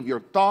seat of your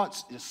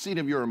thoughts, the seat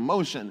of your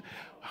emotion.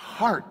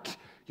 Heart,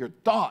 your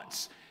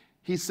thoughts.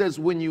 He says,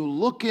 when you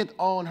look it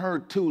on her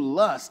to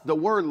lust, the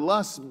word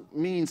lust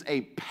means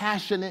a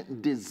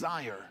passionate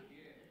desire.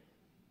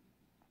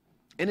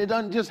 And it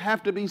doesn't just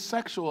have to be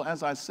sexual,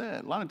 as I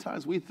said. A lot of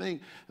times we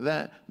think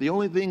that the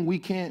only thing we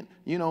can't,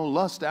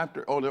 lust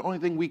after, or the only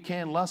thing we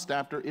can lust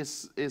after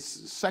is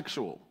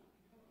sexual.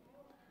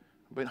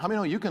 But how many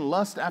know you can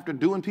lust after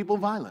doing people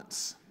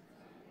violence?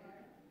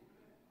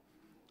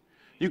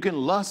 You can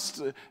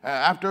lust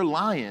after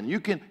lying.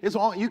 You can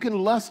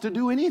lust to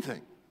do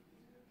anything.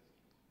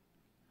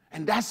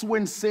 And that's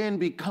when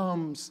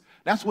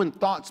that's when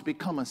thoughts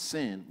become a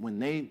sin, when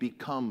they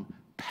become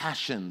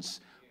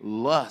passions,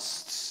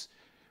 lusts.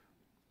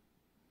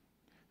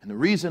 And the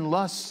reason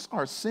lusts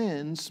are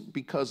sins,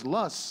 because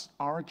lusts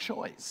are a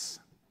choice.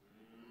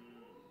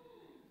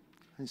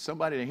 I need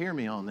somebody to hear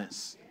me on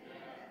this.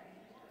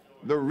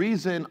 The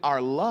reason our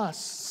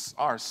lusts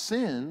are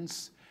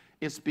sins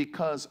is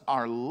because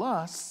our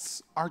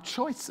lusts are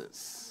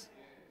choices.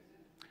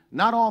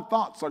 Not all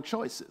thoughts are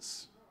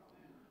choices.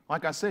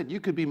 Like I said, you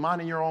could be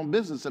minding your own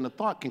business and a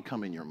thought can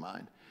come in your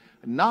mind.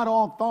 Not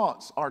all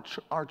thoughts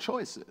are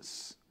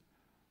choices,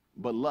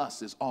 but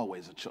lust is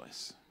always a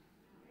choice.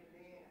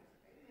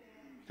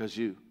 Because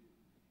you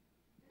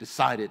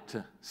decided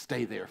to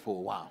stay there for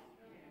a while.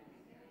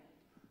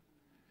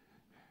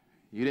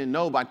 You didn't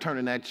know by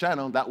turning that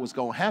channel that was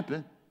going to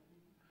happen.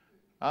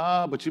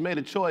 But you made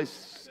a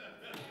choice.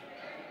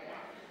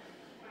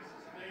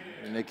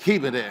 And they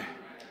keep it there.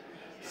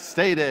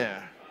 Stay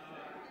there.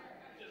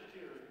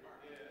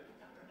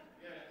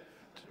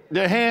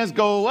 Their hands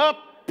go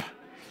up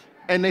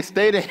and they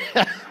stay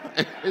there.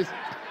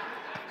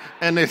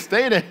 And they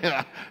stay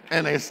there.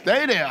 And they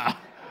stay there.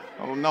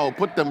 Oh no,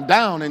 put them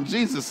down in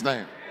Jesus'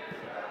 name.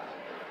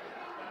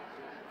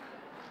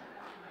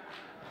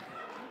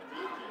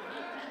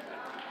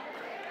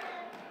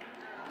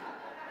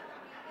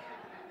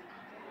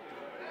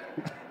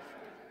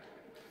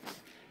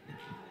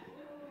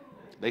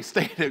 They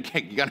stay there.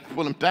 You got to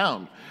pull them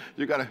down.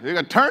 You got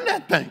to turn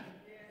that thing.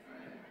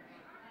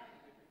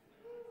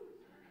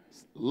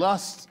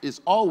 Lust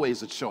is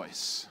always a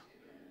choice.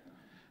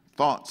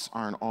 Thoughts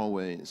aren't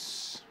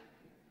always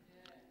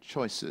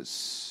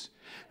choices.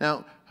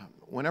 Now,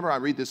 whenever I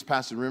read this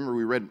passage, remember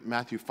we read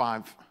Matthew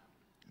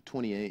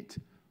 5:28.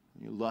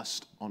 You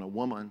lust on a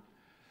woman,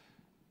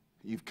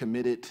 you've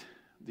committed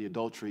the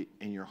adultery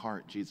in your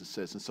heart, Jesus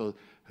says. And so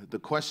the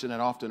question that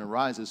often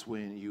arises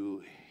when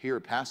you hear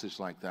a passage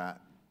like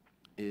that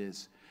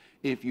is,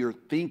 if you're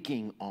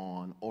thinking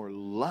on or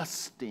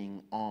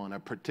lusting on a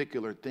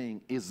particular thing,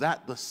 is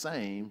that the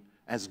same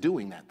as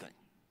doing that thing?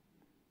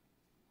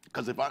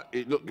 Because if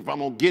I'm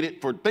going to get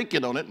it for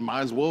thinking on it,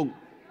 might as well.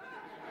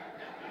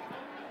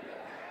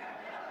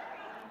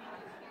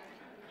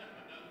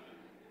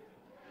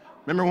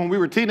 Remember when we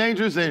were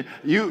teenagers and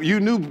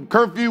you knew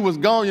curfew was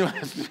gone,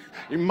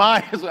 you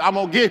might as well, I'm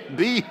going to get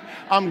B.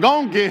 I'm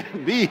going to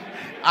get B.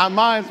 I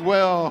might as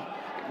well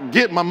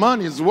get my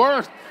money's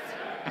worth.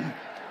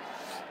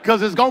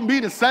 Because it's going to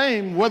be the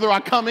same whether I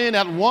come in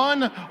at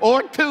 1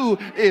 or 2.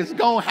 It's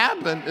going to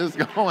happen. It's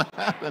going to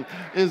happen.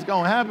 It's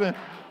going to happen.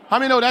 How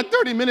many know that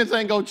 30 minutes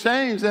ain't going to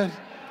change? That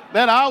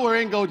hour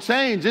ain't going to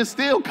change. It's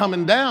still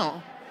coming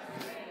down.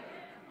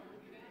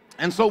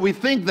 And so we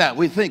think that.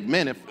 We think,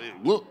 man, if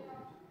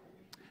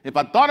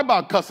I thought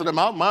about cussing them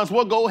out, might as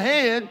well go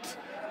ahead,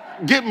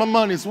 get my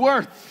money's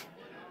worth.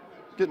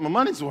 Get my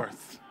money's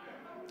worth.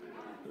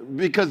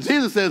 Because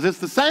Jesus says it's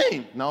the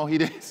same. No, he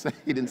didn't say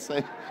it's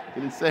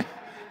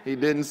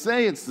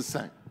the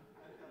same.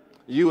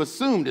 You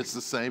assumed it's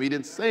the same. He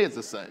didn't say it's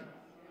the same.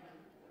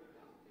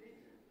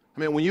 I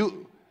mean,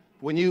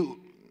 when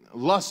you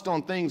lust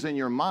on things in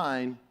your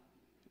mind,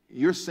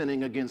 you're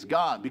sinning against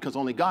God because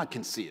only God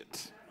can see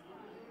it.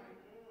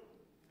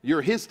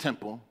 You're his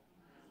temple.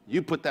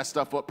 You put that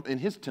stuff up in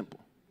his temple.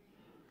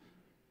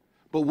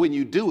 But when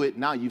you do it,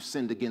 now you've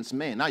sinned against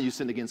man. Now you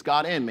sinned against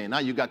God and man. Now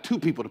you've got two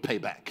people to pay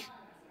back.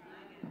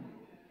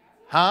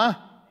 Huh?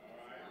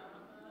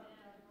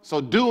 So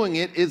doing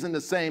it isn't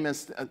the same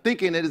as,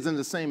 thinking it isn't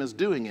the same as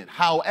doing it.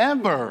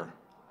 However,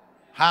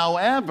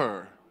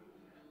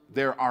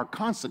 there are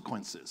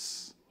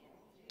consequences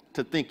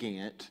to thinking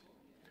it,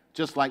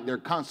 just like there are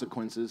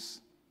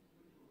consequences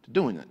to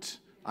doing it.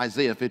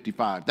 Isaiah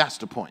 55, that's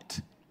the point.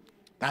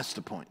 That's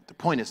the point. The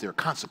point is there are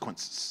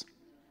consequences.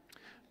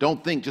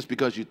 Don't think just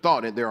because you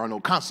thought it, there are no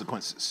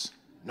consequences.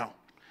 No,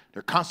 there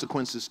are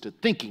consequences to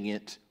thinking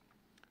it,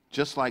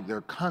 just like there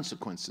are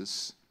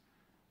consequences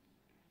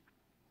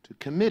to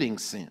committing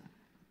sin.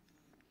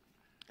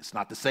 It's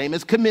not the same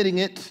as committing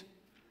it,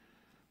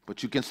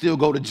 but you can still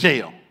go to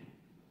jail.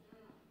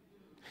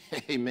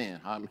 Amen.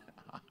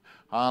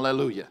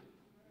 Hallelujah.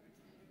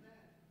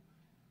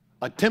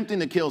 Attempting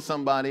to kill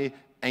somebody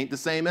ain't the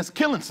same as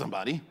killing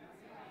somebody,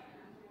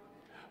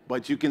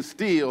 but you can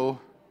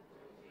still,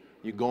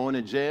 you're going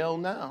to jail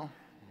now.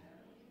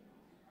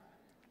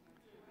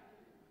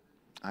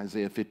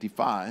 Isaiah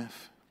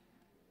 55,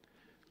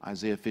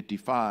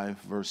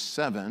 verse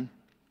 7.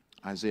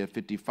 Isaiah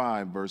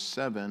 55, verse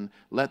 7.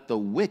 Let the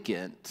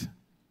wicked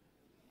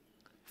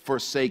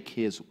forsake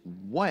his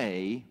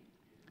way,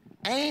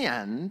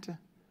 and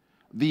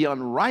the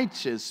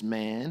unrighteous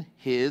man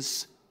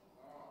his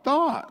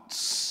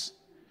thoughts.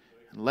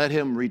 Let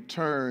him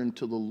return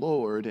to the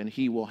Lord, and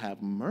he will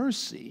have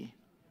mercy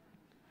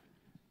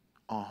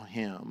on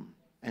him,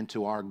 and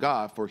to our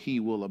God, for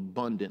he will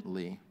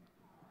abundantly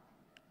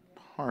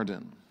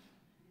pardon.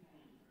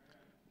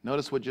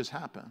 Notice what just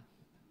happened.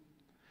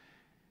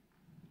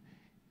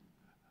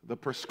 The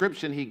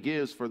prescription he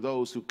gives for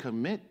those who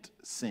commit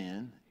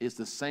sin is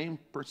the same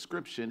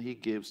prescription he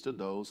gives to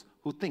those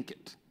who think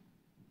it.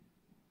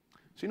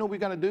 So you know what we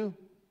got to do?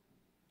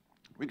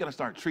 We got to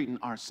start treating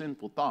our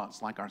sinful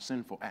thoughts like our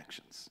sinful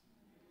actions.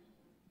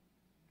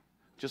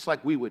 Just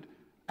like we would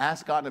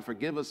ask God to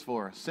forgive us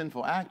for a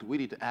sinful act, we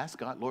need to ask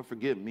God, Lord,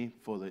 forgive me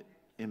for the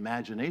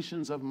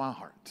imaginations of my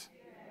heart.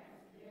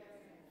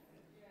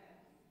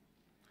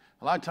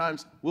 A lot of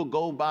times we'll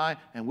go by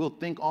and we'll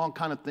think all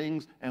kind of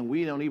things and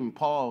we don't even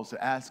pause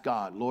to ask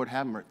God, Lord,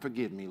 have mercy,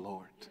 forgive me,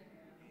 Lord.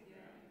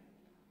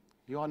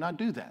 You ought not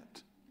do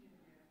that,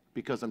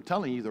 because I'm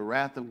telling you, the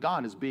wrath of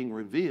God is being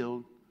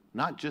revealed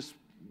not just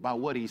by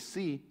what he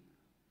sees,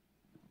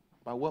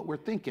 by what we're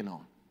thinking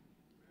on.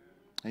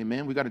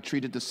 Amen. We got to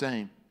treat it the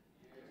same.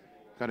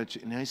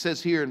 Now he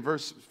says here in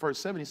verse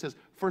 7, he says,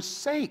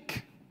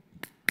 forsake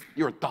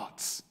your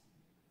thoughts.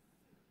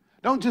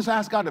 Don't just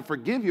ask God to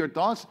forgive your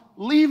thoughts.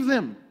 Leave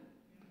them.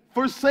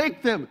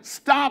 Forsake them.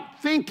 Stop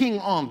thinking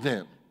on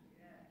them.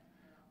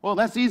 Well,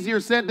 that's easier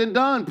said than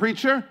done,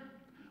 preacher.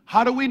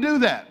 How do we do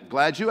that?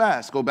 Glad you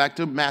asked. Go back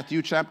to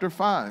Matthew chapter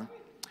 5.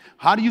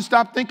 How do you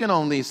stop thinking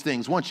on these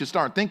things once you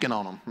start thinking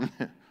on them?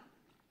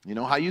 You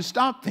know how you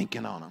stop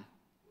thinking on them?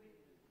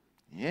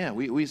 Yeah,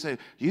 we say,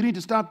 you need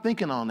to stop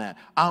thinking on that.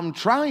 I'm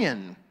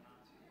trying.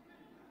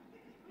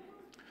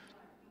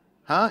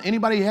 Huh?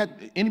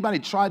 Anybody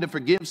tried to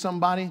forgive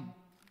somebody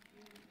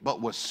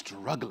but was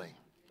struggling?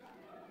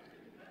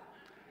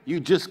 You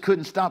just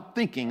couldn't stop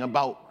thinking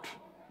about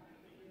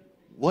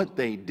what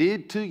they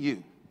did to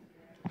you.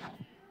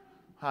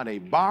 How they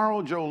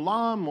borrowed your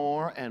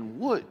lawnmower and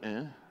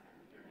wouldn't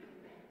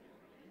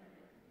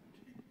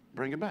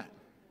bring it back.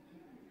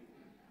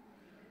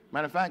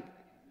 Matter of fact,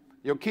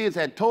 your kids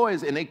had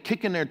toys and they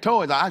kicking their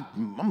toys. I'm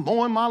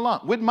mowing my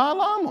lawn with my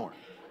lawnmower.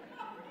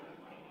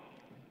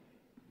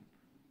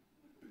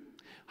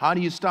 How do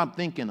you stop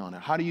thinking on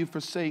it? How do you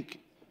forsake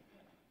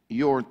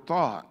your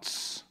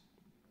thoughts?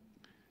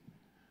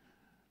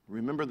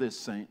 Remember this,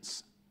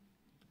 saints.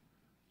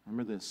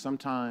 Remember this.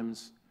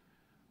 Sometimes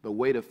the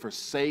way to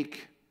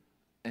forsake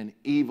an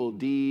evil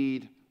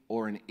deed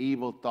or an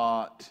evil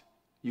thought,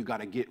 you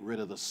got to get rid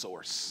of the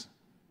source.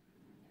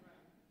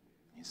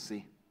 You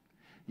see?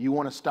 You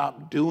want to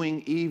stop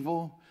doing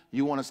evil?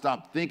 You want to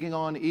stop thinking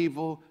on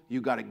evil?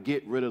 You got to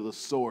get rid of the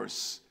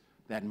source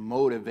that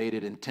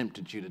motivated and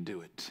tempted you to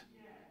do it.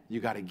 You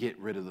got to get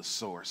rid of the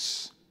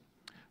source.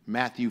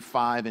 Matthew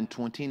 5 and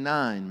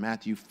 29.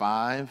 Matthew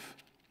 5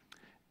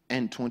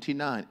 and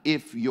 29.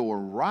 If your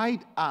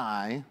right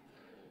eye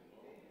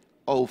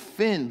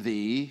offend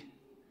thee,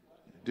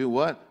 do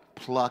what?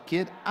 Pluck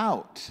it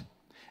out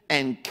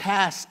and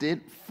cast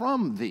it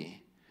from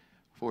thee.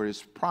 For it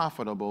is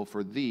profitable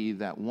for thee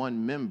that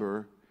one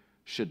member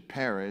should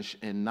perish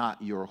and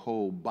not your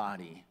whole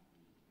body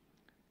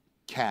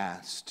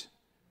cast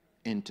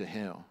into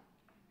hell.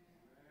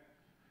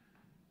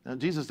 Now,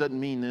 Jesus doesn't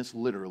mean this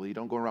literally.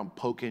 Don't go around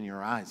poking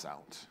your eyes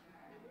out.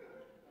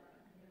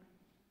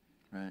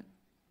 Right?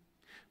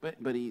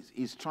 But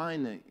he's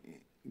trying to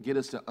get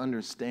us to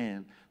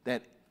understand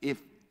that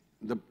if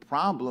the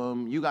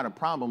problem, you got a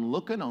problem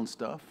looking on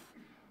stuff,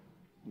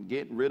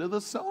 get rid of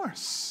the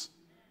source.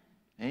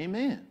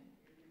 Amen.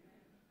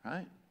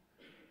 Right?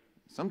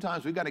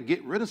 Sometimes we got to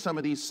get rid of some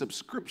of these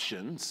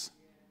subscriptions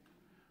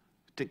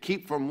to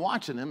keep from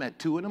watching them at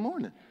 2 in the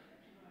morning.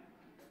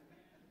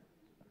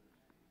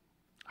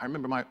 I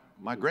remember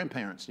my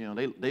grandparents, you know,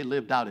 they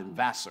lived out in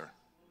Vassar.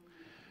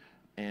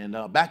 And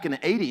back in the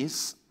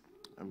 80s,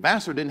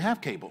 Vassar didn't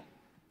have cable.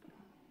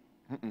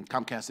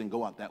 Comcast didn't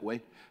go out that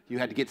way. You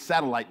had to get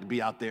satellite to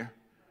be out there.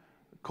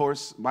 Of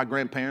course, my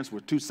grandparents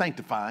were too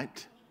sanctified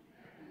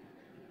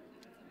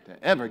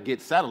to ever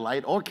get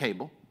satellite or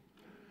cable.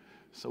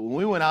 So when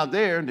we went out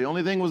there, the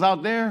only thing was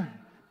out there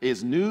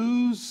is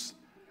news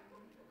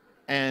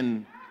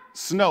and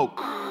snow.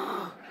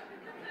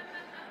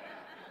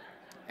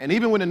 And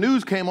even when the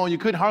news came on, you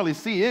couldn't hardly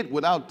see it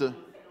without the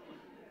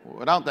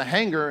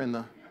hanger and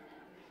the...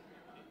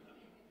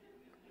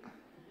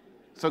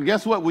 So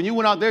guess what? When you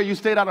went out there, you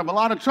stayed out of a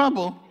lot of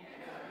trouble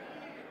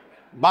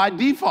by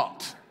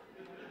default.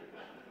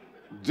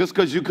 Just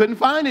because you couldn't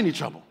find any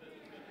trouble.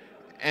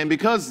 And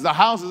because the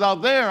house is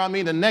out there, I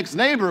mean, the next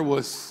neighbor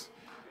was,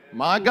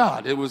 my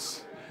God, it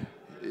was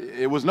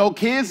no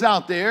kids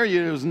out there.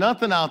 There was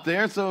nothing out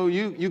there. So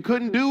you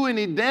couldn't do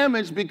any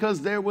damage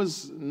because there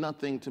was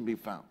nothing to be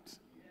found.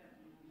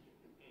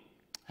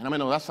 And I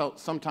mean, that's how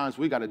sometimes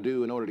we got to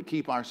do in order to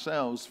keep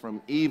ourselves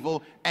from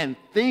evil and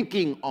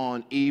thinking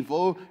on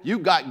evil. You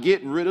got to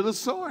get rid of the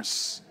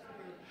source.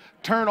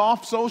 Turn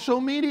off social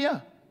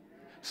media.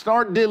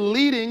 Start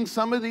deleting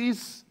some of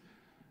these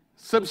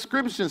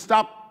subscriptions.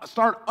 Start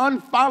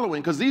unfollowing,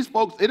 because these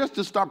folks, it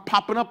just start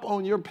popping up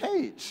on your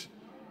page.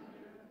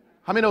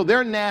 I mean,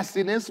 their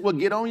nastiness will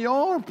get on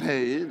your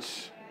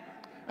page.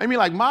 I mean,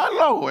 like, my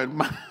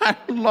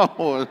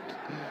Lord,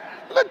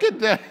 look at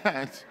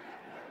that.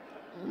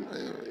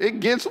 It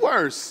gets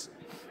worse.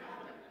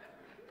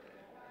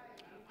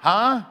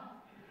 Huh?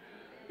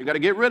 You got to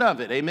get rid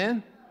of it.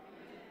 Amen?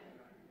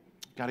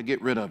 Got to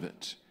get rid of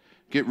it.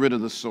 Get rid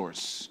of the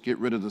source. Get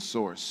rid of the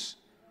source.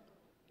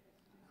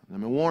 Let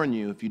me warn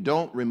you, if you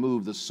don't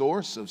remove the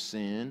source of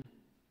sin,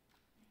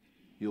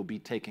 you'll be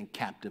taken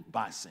captive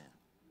by sin.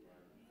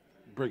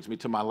 Brings me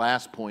to my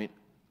last point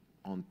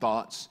on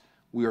thoughts.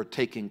 We are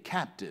taken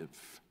captive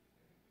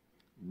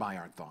by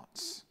our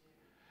thoughts.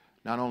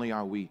 Not only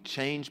are we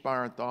changed by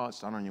our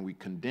thoughts, not only are we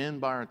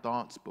condemned by our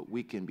thoughts, but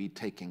we can be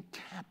taken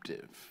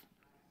captive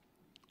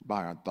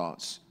by our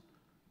thoughts.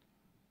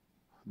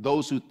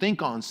 Those who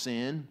think on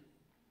sin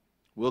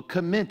will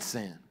commit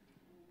sin.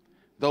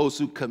 Those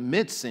who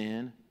commit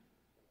sin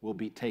will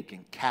be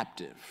taken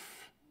captive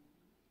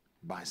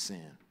by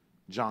sin.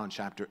 John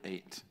chapter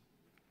 8.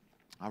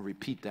 I'll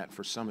repeat that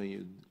for some of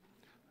you.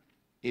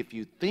 If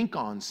you think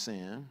on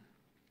sin,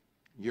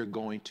 you're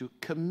going to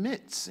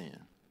commit sin.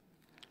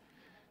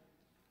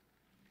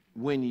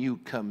 When you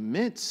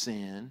commit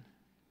sin,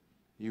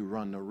 you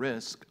run the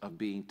risk of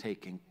being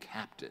taken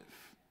captive,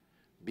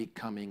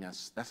 becoming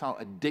us. That's how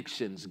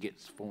addictions get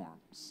formed.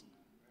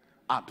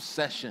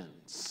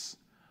 Obsessions,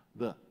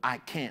 the I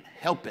can't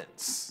help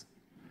it.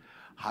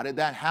 How did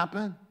that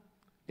happen?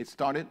 It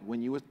started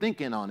when you were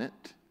thinking on it.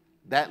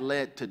 That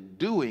led to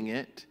doing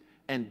it,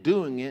 and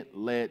doing it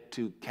led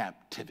to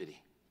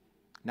captivity.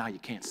 Now you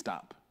can't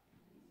stop.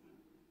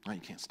 Now you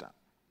can't stop.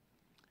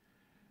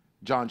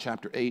 John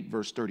chapter 8,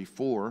 verse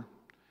 34.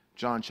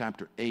 John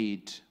chapter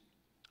 8,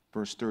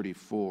 verse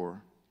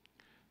 34.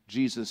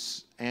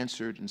 Jesus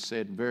answered and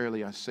said,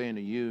 verily I say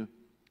unto you,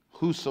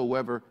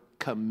 whosoever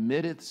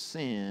committeth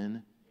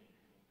sin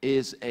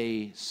is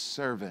a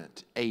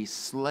servant, a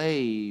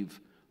slave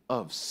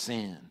of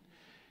sin.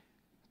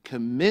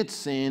 Commit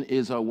sin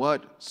is a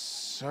what?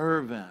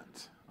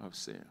 Servant of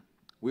sin.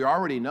 We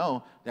already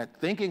know that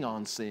thinking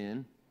on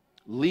sin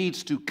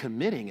leads to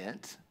committing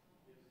it.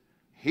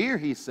 Here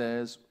he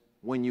says,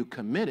 when you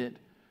commit it,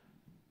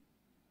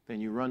 then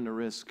you run the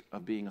risk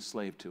of being a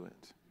slave to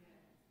it.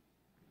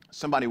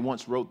 Somebody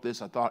once wrote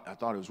this. I thought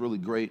it was really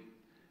great.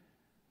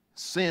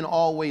 Sin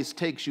always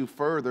takes you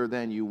further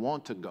than you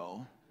want to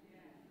go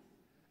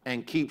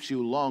and keeps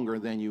you longer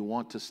than you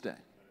want to stay.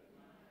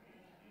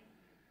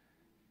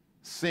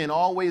 Sin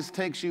always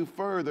takes you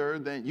further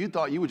than you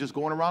thought you were just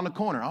going around the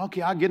corner.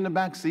 Okay, I'll get in the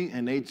back seat.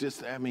 And they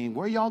just, I mean,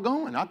 where y'all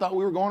going? I thought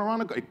we were going around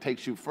the corner. It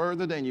takes you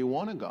further than you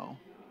want to go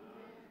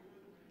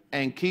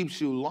and keeps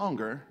you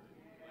longer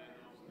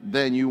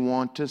than you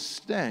want to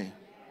stay.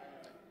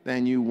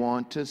 Than you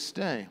want to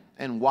stay.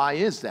 And why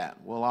is that?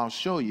 Well, I'll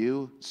show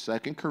you 2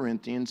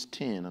 Corinthians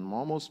 10. I'm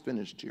almost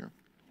finished here.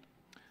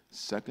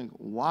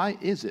 Why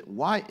is it?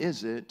 Why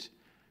is it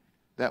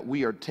that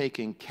we are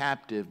taken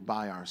captive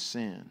by our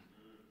sin?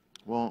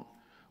 Well,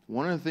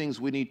 one of the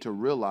things we need to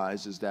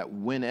realize is that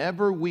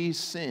whenever we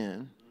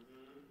sin,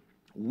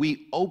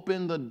 we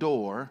open the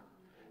door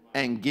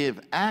and give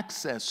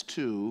access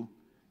to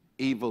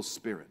evil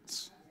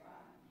spirits.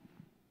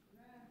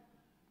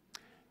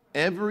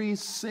 Every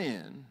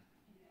sin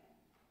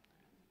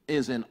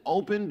is an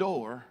open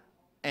door,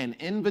 an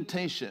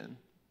invitation,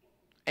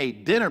 a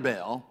dinner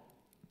bell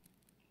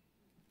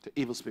to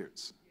evil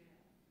spirits.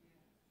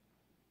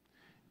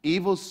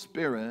 Evil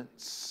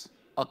spirits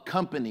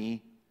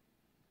accompany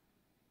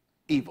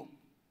evil.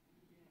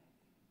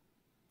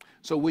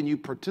 So when you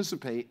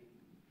participate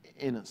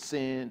in a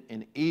sin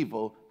and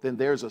evil, then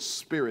there's a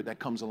spirit that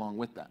comes along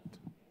with that.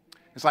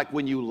 It's like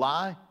when you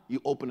lie,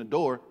 you open the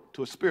door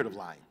to a spirit of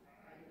lying.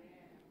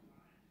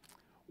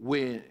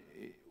 When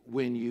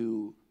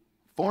you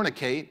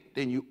fornicate,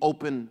 then you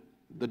open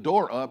the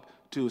door up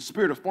to a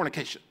spirit of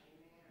fornication.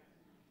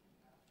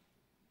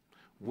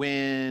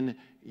 When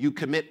you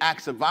commit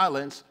acts of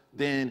violence,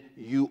 then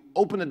you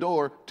open the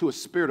door to a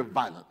spirit of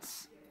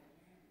violence.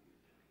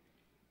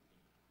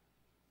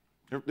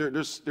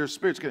 There's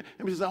spirits.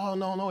 Everybody says, oh,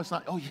 no, it's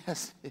not. Oh,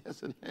 yes, it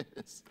is.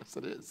 Yes,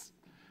 it is.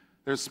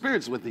 There's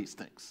spirits with these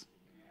things.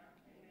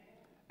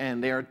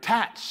 And they're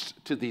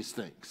attached to these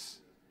things.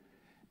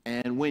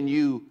 And when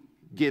you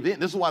give in,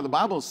 this is why the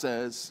Bible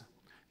says,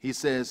 he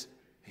says,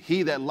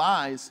 he that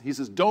lies, he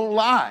says, don't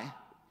lie,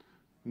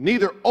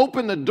 neither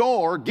open the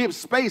door, give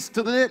space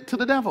to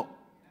the devil.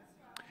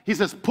 He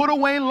says, put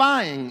away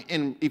lying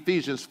in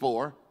Ephesians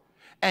 4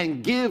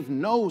 and give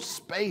no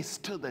space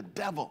to the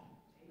devil.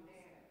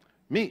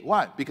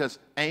 Why? Because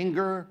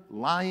anger,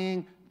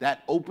 lying,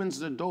 that opens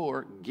the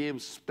door,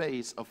 gives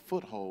space, a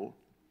foothold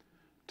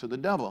to the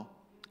devil.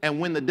 And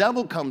when the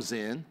devil comes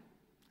in,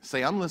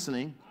 say, I'm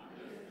listening.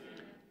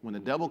 When the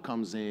devil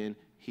comes in,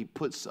 he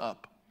puts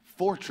up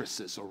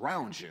fortresses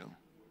around you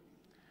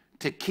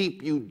to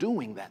keep you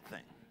doing that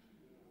thing.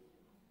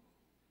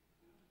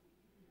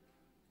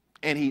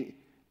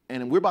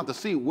 And we're about to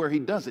see where he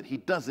does it. He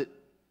does it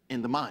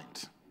in the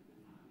mind.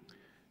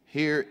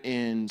 Here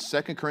in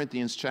 2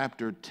 Corinthians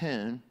chapter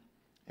 10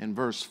 and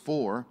verse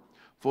 4,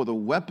 for the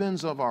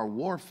weapons of our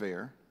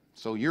warfare,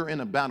 so you're in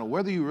a battle,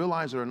 whether you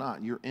realize it or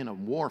not, you're in a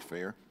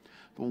warfare.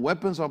 The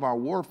weapons of our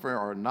warfare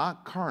are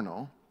not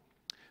carnal,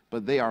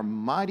 but they are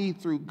mighty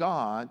through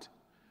God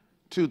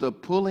to the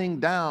pulling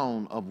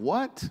down of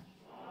what?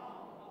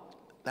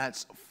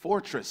 That's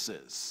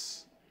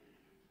fortresses,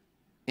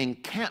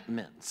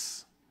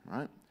 encampments,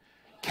 right?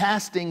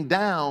 Casting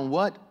down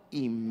what?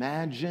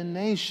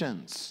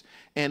 Imaginations.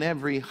 And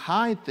every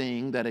high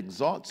thing that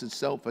exalts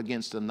itself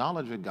against the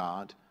knowledge of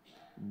God,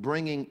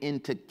 bringing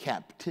into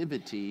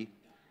captivity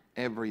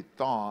every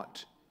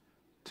thought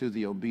to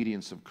the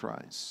obedience of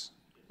Christ.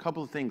 A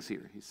couple of things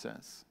here, he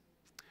says.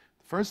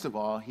 First of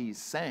all, he's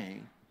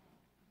saying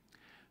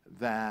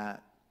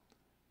that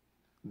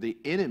the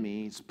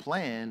enemy's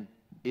plan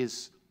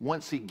is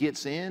once he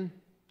gets in,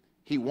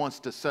 he wants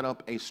to set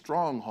up a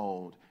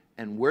stronghold.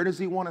 And where does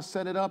he want to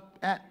set it up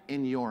at?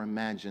 In your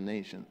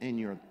imagination, in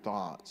your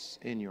thoughts,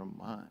 in your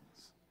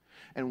minds.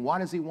 And why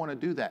does he want to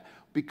do that?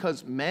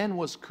 Because man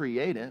was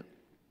created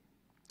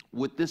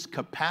with this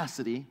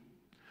capacity,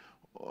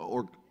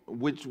 or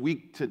which we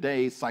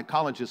today,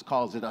 psychologists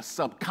calls it a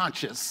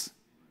subconscious.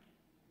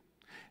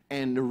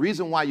 And the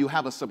reason why you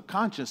have a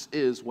subconscious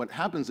is what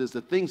happens is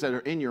the things that are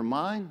in your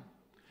mind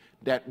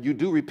that you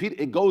do repeat,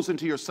 it goes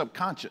into your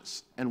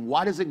subconscious. And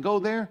why does it go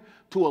there?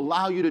 To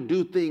allow you to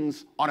do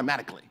things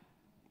automatically,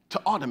 to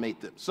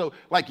automate them. So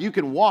like you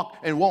can walk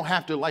and won't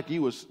have to, like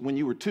you was when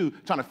you were 2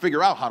 trying to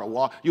figure out how to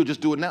walk, you'll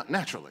just do it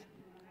naturally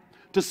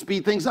to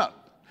speed things up.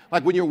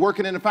 Like when you're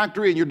working in a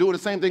factory and you're doing the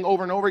same thing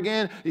over and over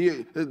again,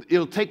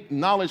 it'll take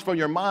knowledge from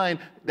your mind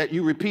that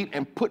you repeat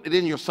and put it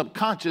in your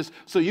subconscious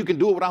so you can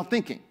do it without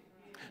thinking.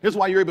 This is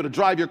why you're able to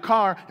drive your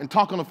car and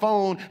talk on the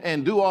phone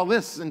and do all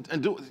this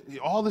and do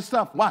all this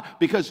stuff. Why?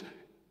 Because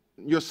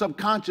your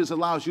subconscious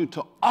allows you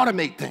to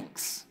automate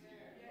things.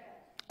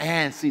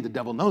 And see, the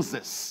devil knows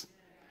this.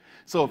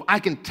 So if I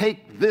can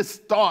take this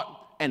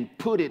thought and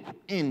put it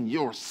in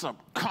your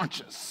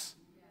subconscious,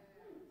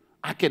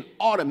 I can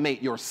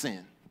automate your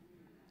sin.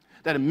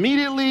 That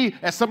immediately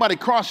as somebody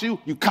crosses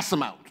you, you cuss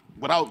them out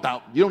without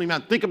doubt. You don't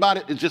even think about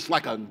it. It's just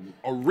like a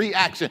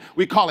reaction.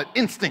 We call it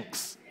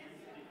instincts.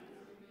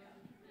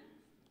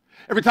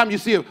 Every time you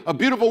see a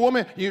beautiful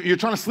woman, you're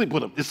trying to sleep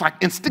with them. It's like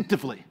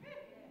instinctively.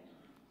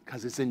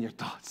 Because it's in your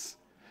thoughts.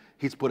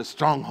 He's put a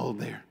stronghold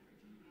there.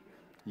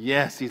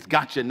 Yes, he's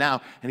got you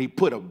now. And he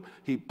put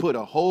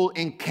a whole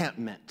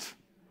encampment.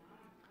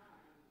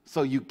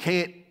 So you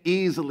can't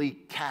easily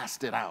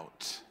cast it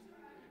out.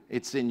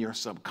 It's in your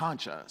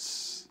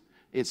subconscious.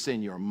 It's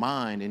in your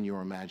mind, in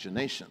your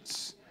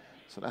imaginations.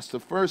 So that's the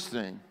first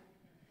thing.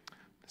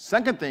 The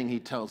second thing he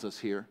tells us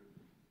here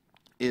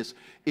is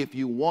if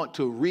you want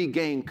to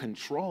regain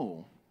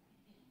control,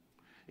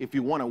 if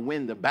you want to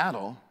win the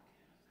battle,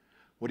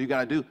 what do you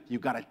got to do? You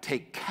got to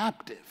take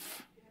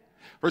captive.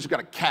 First, you got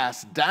to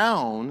cast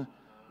down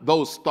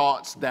those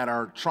thoughts that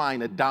are trying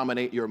to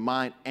dominate your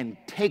mind and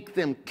take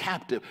them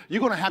captive.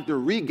 You're going to have to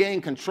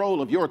regain control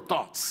of your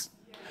thoughts.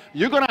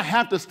 You're going to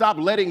have to stop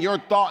letting your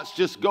thoughts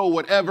just go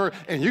whatever,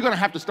 and you're going to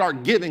have to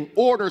start giving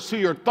orders to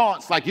your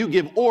thoughts like you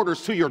give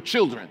orders to your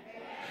children.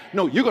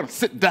 No, you're going to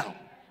sit down.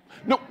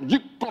 No,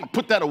 you're going to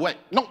put that away.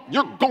 No,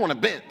 you're going to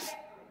bed.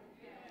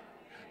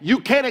 You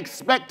can't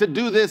expect to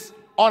do this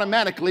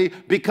automatically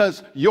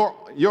because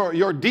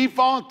your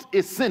default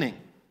is sinning.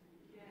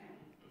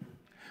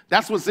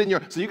 That's what's in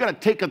your, so you got to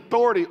take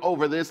authority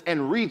over this and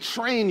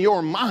retrain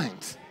your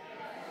mind.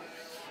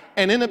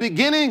 And in the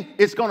beginning,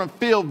 it's going to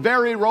feel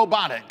very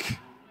robotic.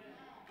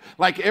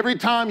 Like every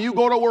time you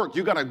go to work,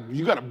 you gotta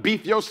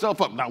beef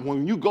yourself up. Now,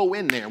 when you go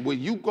in there,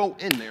 you're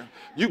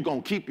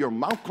going to keep your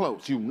mouth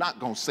closed. You're not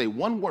going to say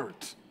one word.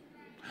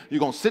 You're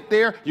going to sit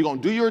there. You're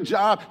going to do your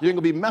job. You're going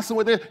to be messing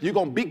with it. You're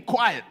going to be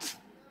quiet.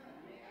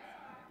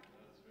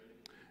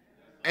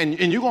 And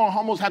you're going to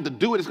almost have to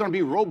do it. It's going to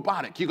be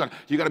robotic. You got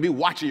to be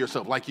watching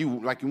yourself like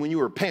when you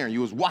were a parent.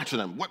 You was watching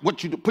them.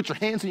 What you do? Put your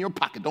hands in your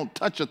pocket. Don't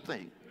touch a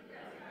thing.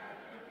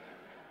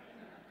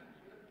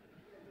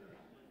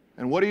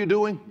 And what are you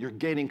doing? You're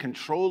gaining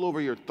control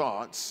over your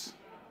thoughts,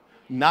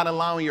 not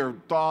allowing your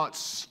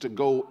thoughts to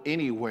go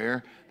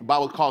anywhere. The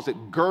Bible calls it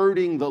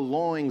girding the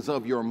loins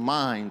of your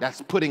mind.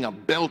 That's putting a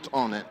belt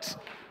on it,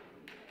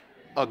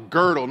 a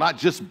girdle, not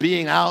just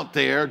being out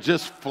there,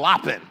 just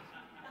flopping.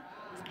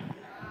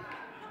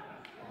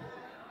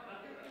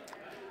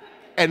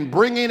 And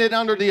bringing it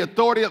under the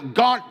authority of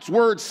God's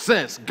word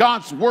says,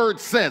 God's word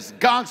says,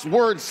 God's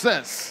word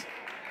says.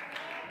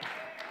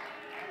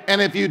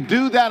 And if you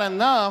do that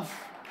enough,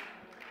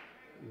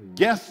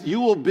 guess you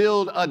will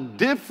build a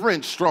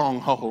different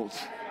stronghold.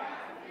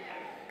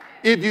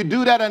 If you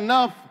do that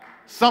enough,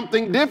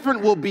 something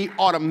different will be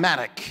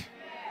automatic.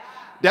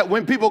 That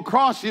when people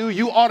cross you,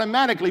 you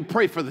automatically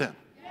pray for them.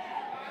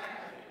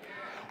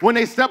 When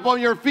they step on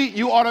your feet,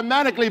 you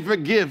automatically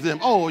forgive them.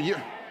 Oh, you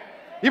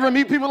ever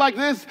meet people like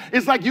this?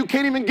 It's like you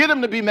can't even get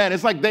them to be mad.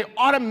 It's like they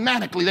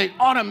automatically,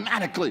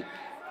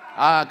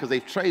 because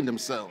they've trained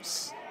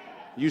themselves.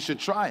 You should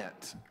try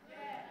it.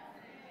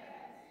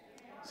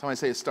 Somebody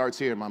say, it starts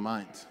here in my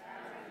mind. It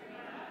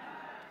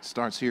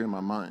starts here in my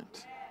mind.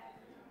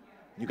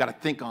 You got to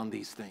think on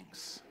these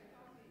things.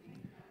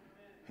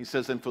 He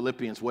says in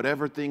Philippians,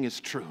 whatever thing is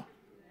true,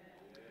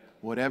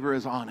 whatever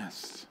is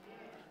honest,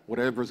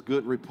 whatever is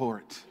good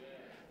report,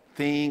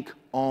 think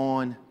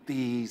on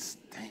these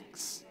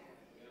things.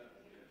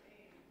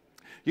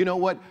 You know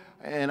what?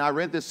 And I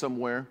read this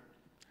somewhere.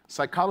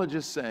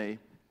 Psychologists say,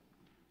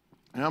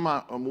 and I'm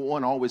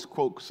one to always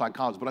quote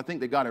psychologists, but I think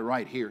they got it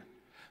right here.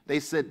 They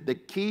said the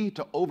key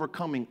to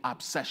overcoming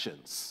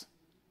obsessions.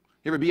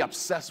 You ever be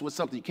obsessed with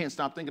something, you can't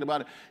stop thinking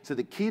about it? So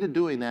the key to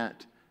doing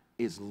that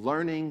is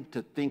learning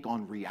to think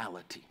on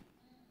reality.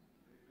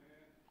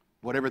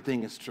 Whatever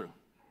thing is true.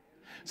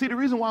 See, the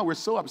reason why we're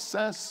so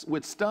obsessed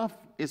with stuff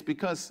is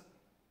because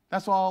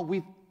that's all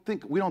we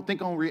think. We don't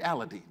think on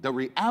reality. The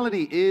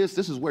reality is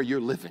this is where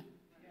you're living.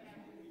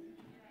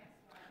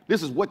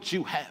 This is what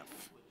you have.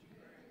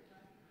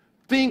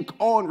 Think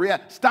on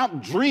reality.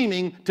 Stop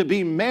dreaming to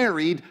be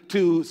married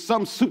to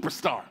some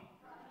superstar.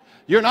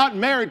 You're not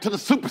married to the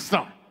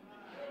superstar.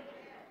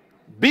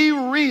 Be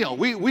real.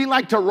 We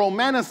like to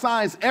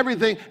romanticize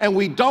everything and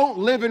we don't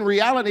live in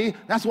reality.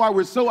 That's why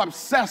we're so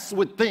obsessed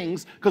with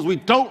things, because we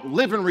don't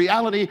live in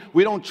reality.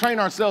 We don't train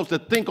ourselves to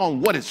think on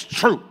what is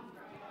true.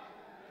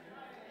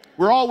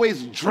 We're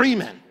always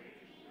dreaming.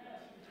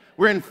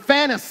 We're in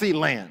fantasy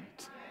land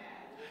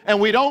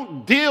and we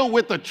don't deal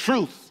with the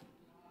truth.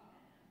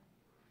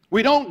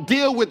 We don't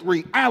deal with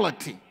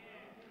reality.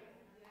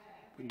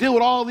 We deal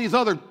with all these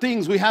other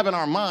things we have in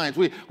our minds.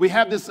 We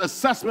have this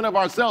assessment of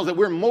ourselves that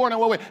we're more than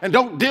what we are, and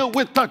don't deal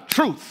with the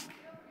truth.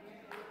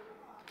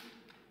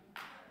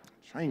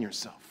 Train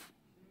yourself.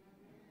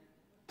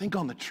 Think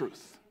on the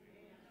truth.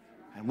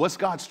 And what's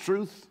God's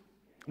truth?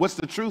 What's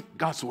the truth?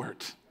 God's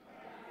word.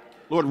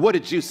 Lord, what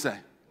did you say?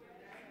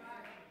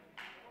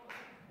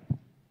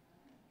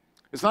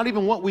 It's not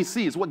even what we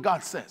see, it's what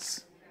God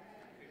says.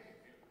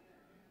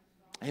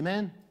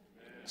 Amen?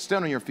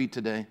 Stand on your feet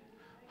today.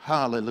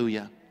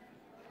 Hallelujah.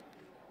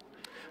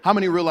 How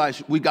many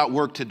realize we got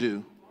work to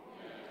do?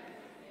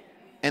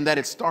 And that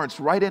it starts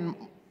right in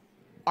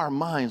our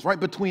minds, right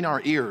between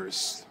our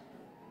ears.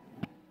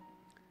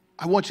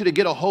 I want you to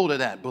get a hold of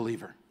that,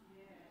 believer.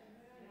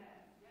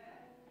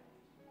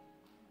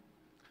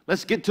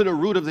 Let's get to the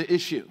root of the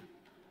issue.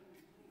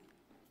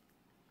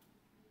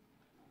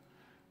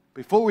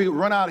 Before we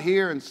run out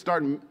here and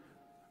start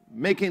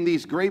making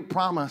these great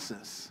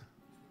promises,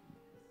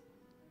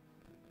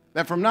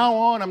 that from now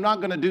on, I'm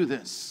not going to do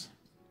this.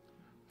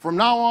 From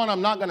now on,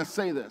 I'm not going to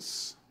say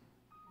this.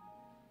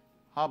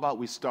 How about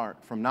we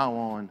start? From now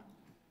on,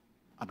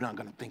 I'm not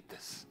going to think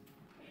this.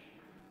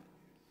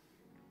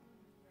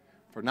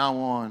 From now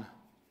on,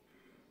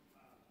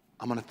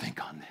 I'm going to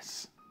think on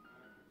this.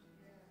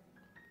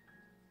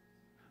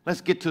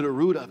 Let's get to the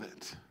root of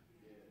it.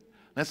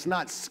 Let's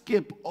not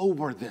skip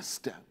over this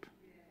step.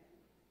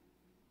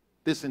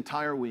 This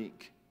entire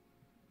week,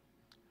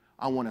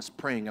 I want us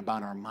praying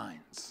about our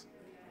minds.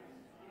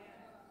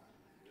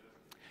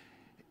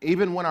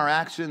 Even when our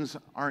actions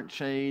aren't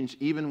changed,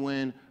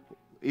 even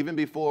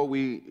before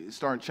we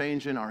start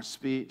changing our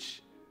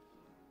speech,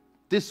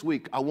 this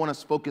week I want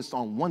us focused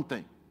on one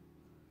thing.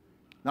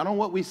 Not on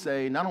what we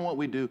say, not on what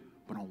we do.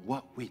 but on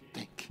what we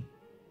think.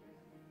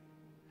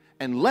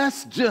 And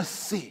let's just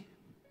see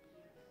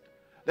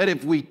that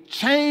if we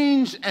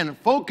change and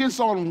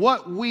focus on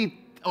what we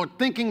are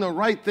thinking the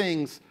right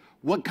things,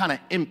 what kind of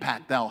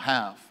impact that'll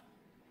have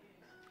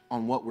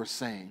on what we're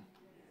saying,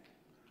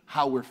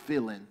 how we're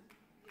feeling,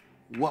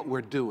 what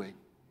we're doing.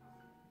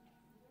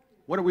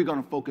 What are we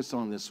going to focus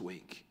on this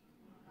week?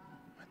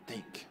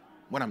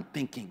 What I'm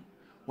thinking.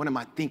 What am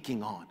I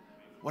thinking on?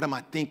 What am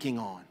I thinking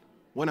on?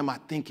 What am I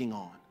thinking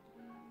on?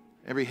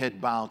 Every head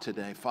bowed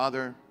today.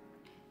 Father,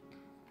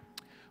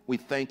 we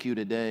thank you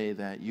today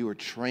that you are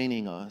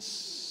training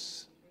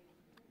us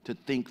to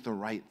think the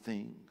right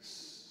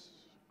things.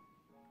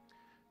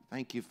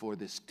 Thank you for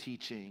this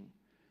teaching.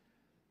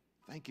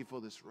 Thank you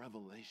for this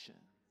revelation.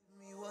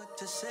 What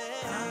to say?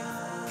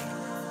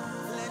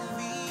 Let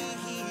me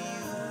hear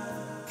you.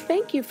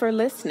 Thank you for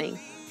listening.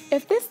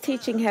 If this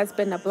teaching has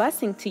been a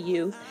blessing to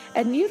you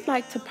and you'd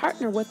like to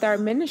partner with our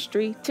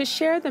ministry to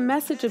share the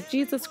message of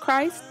Jesus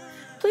Christ,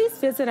 please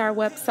visit our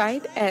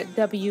website at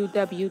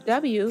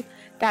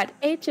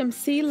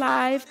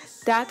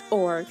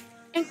www.hmclive.org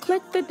and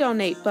click the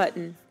donate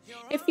button.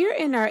 If you're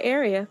in our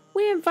area,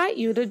 we invite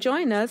you to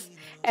join us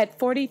at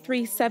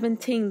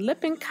 4317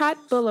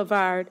 Lippincott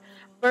Boulevard,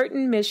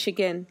 Burton,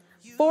 Michigan,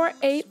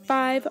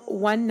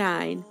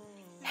 48519.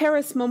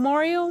 Harris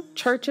Memorial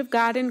Church of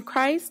God in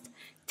Christ,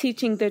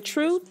 teaching the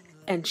truth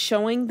and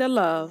showing the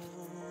love.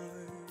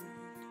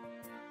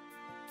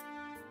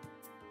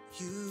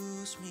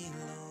 Use me,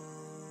 Lord.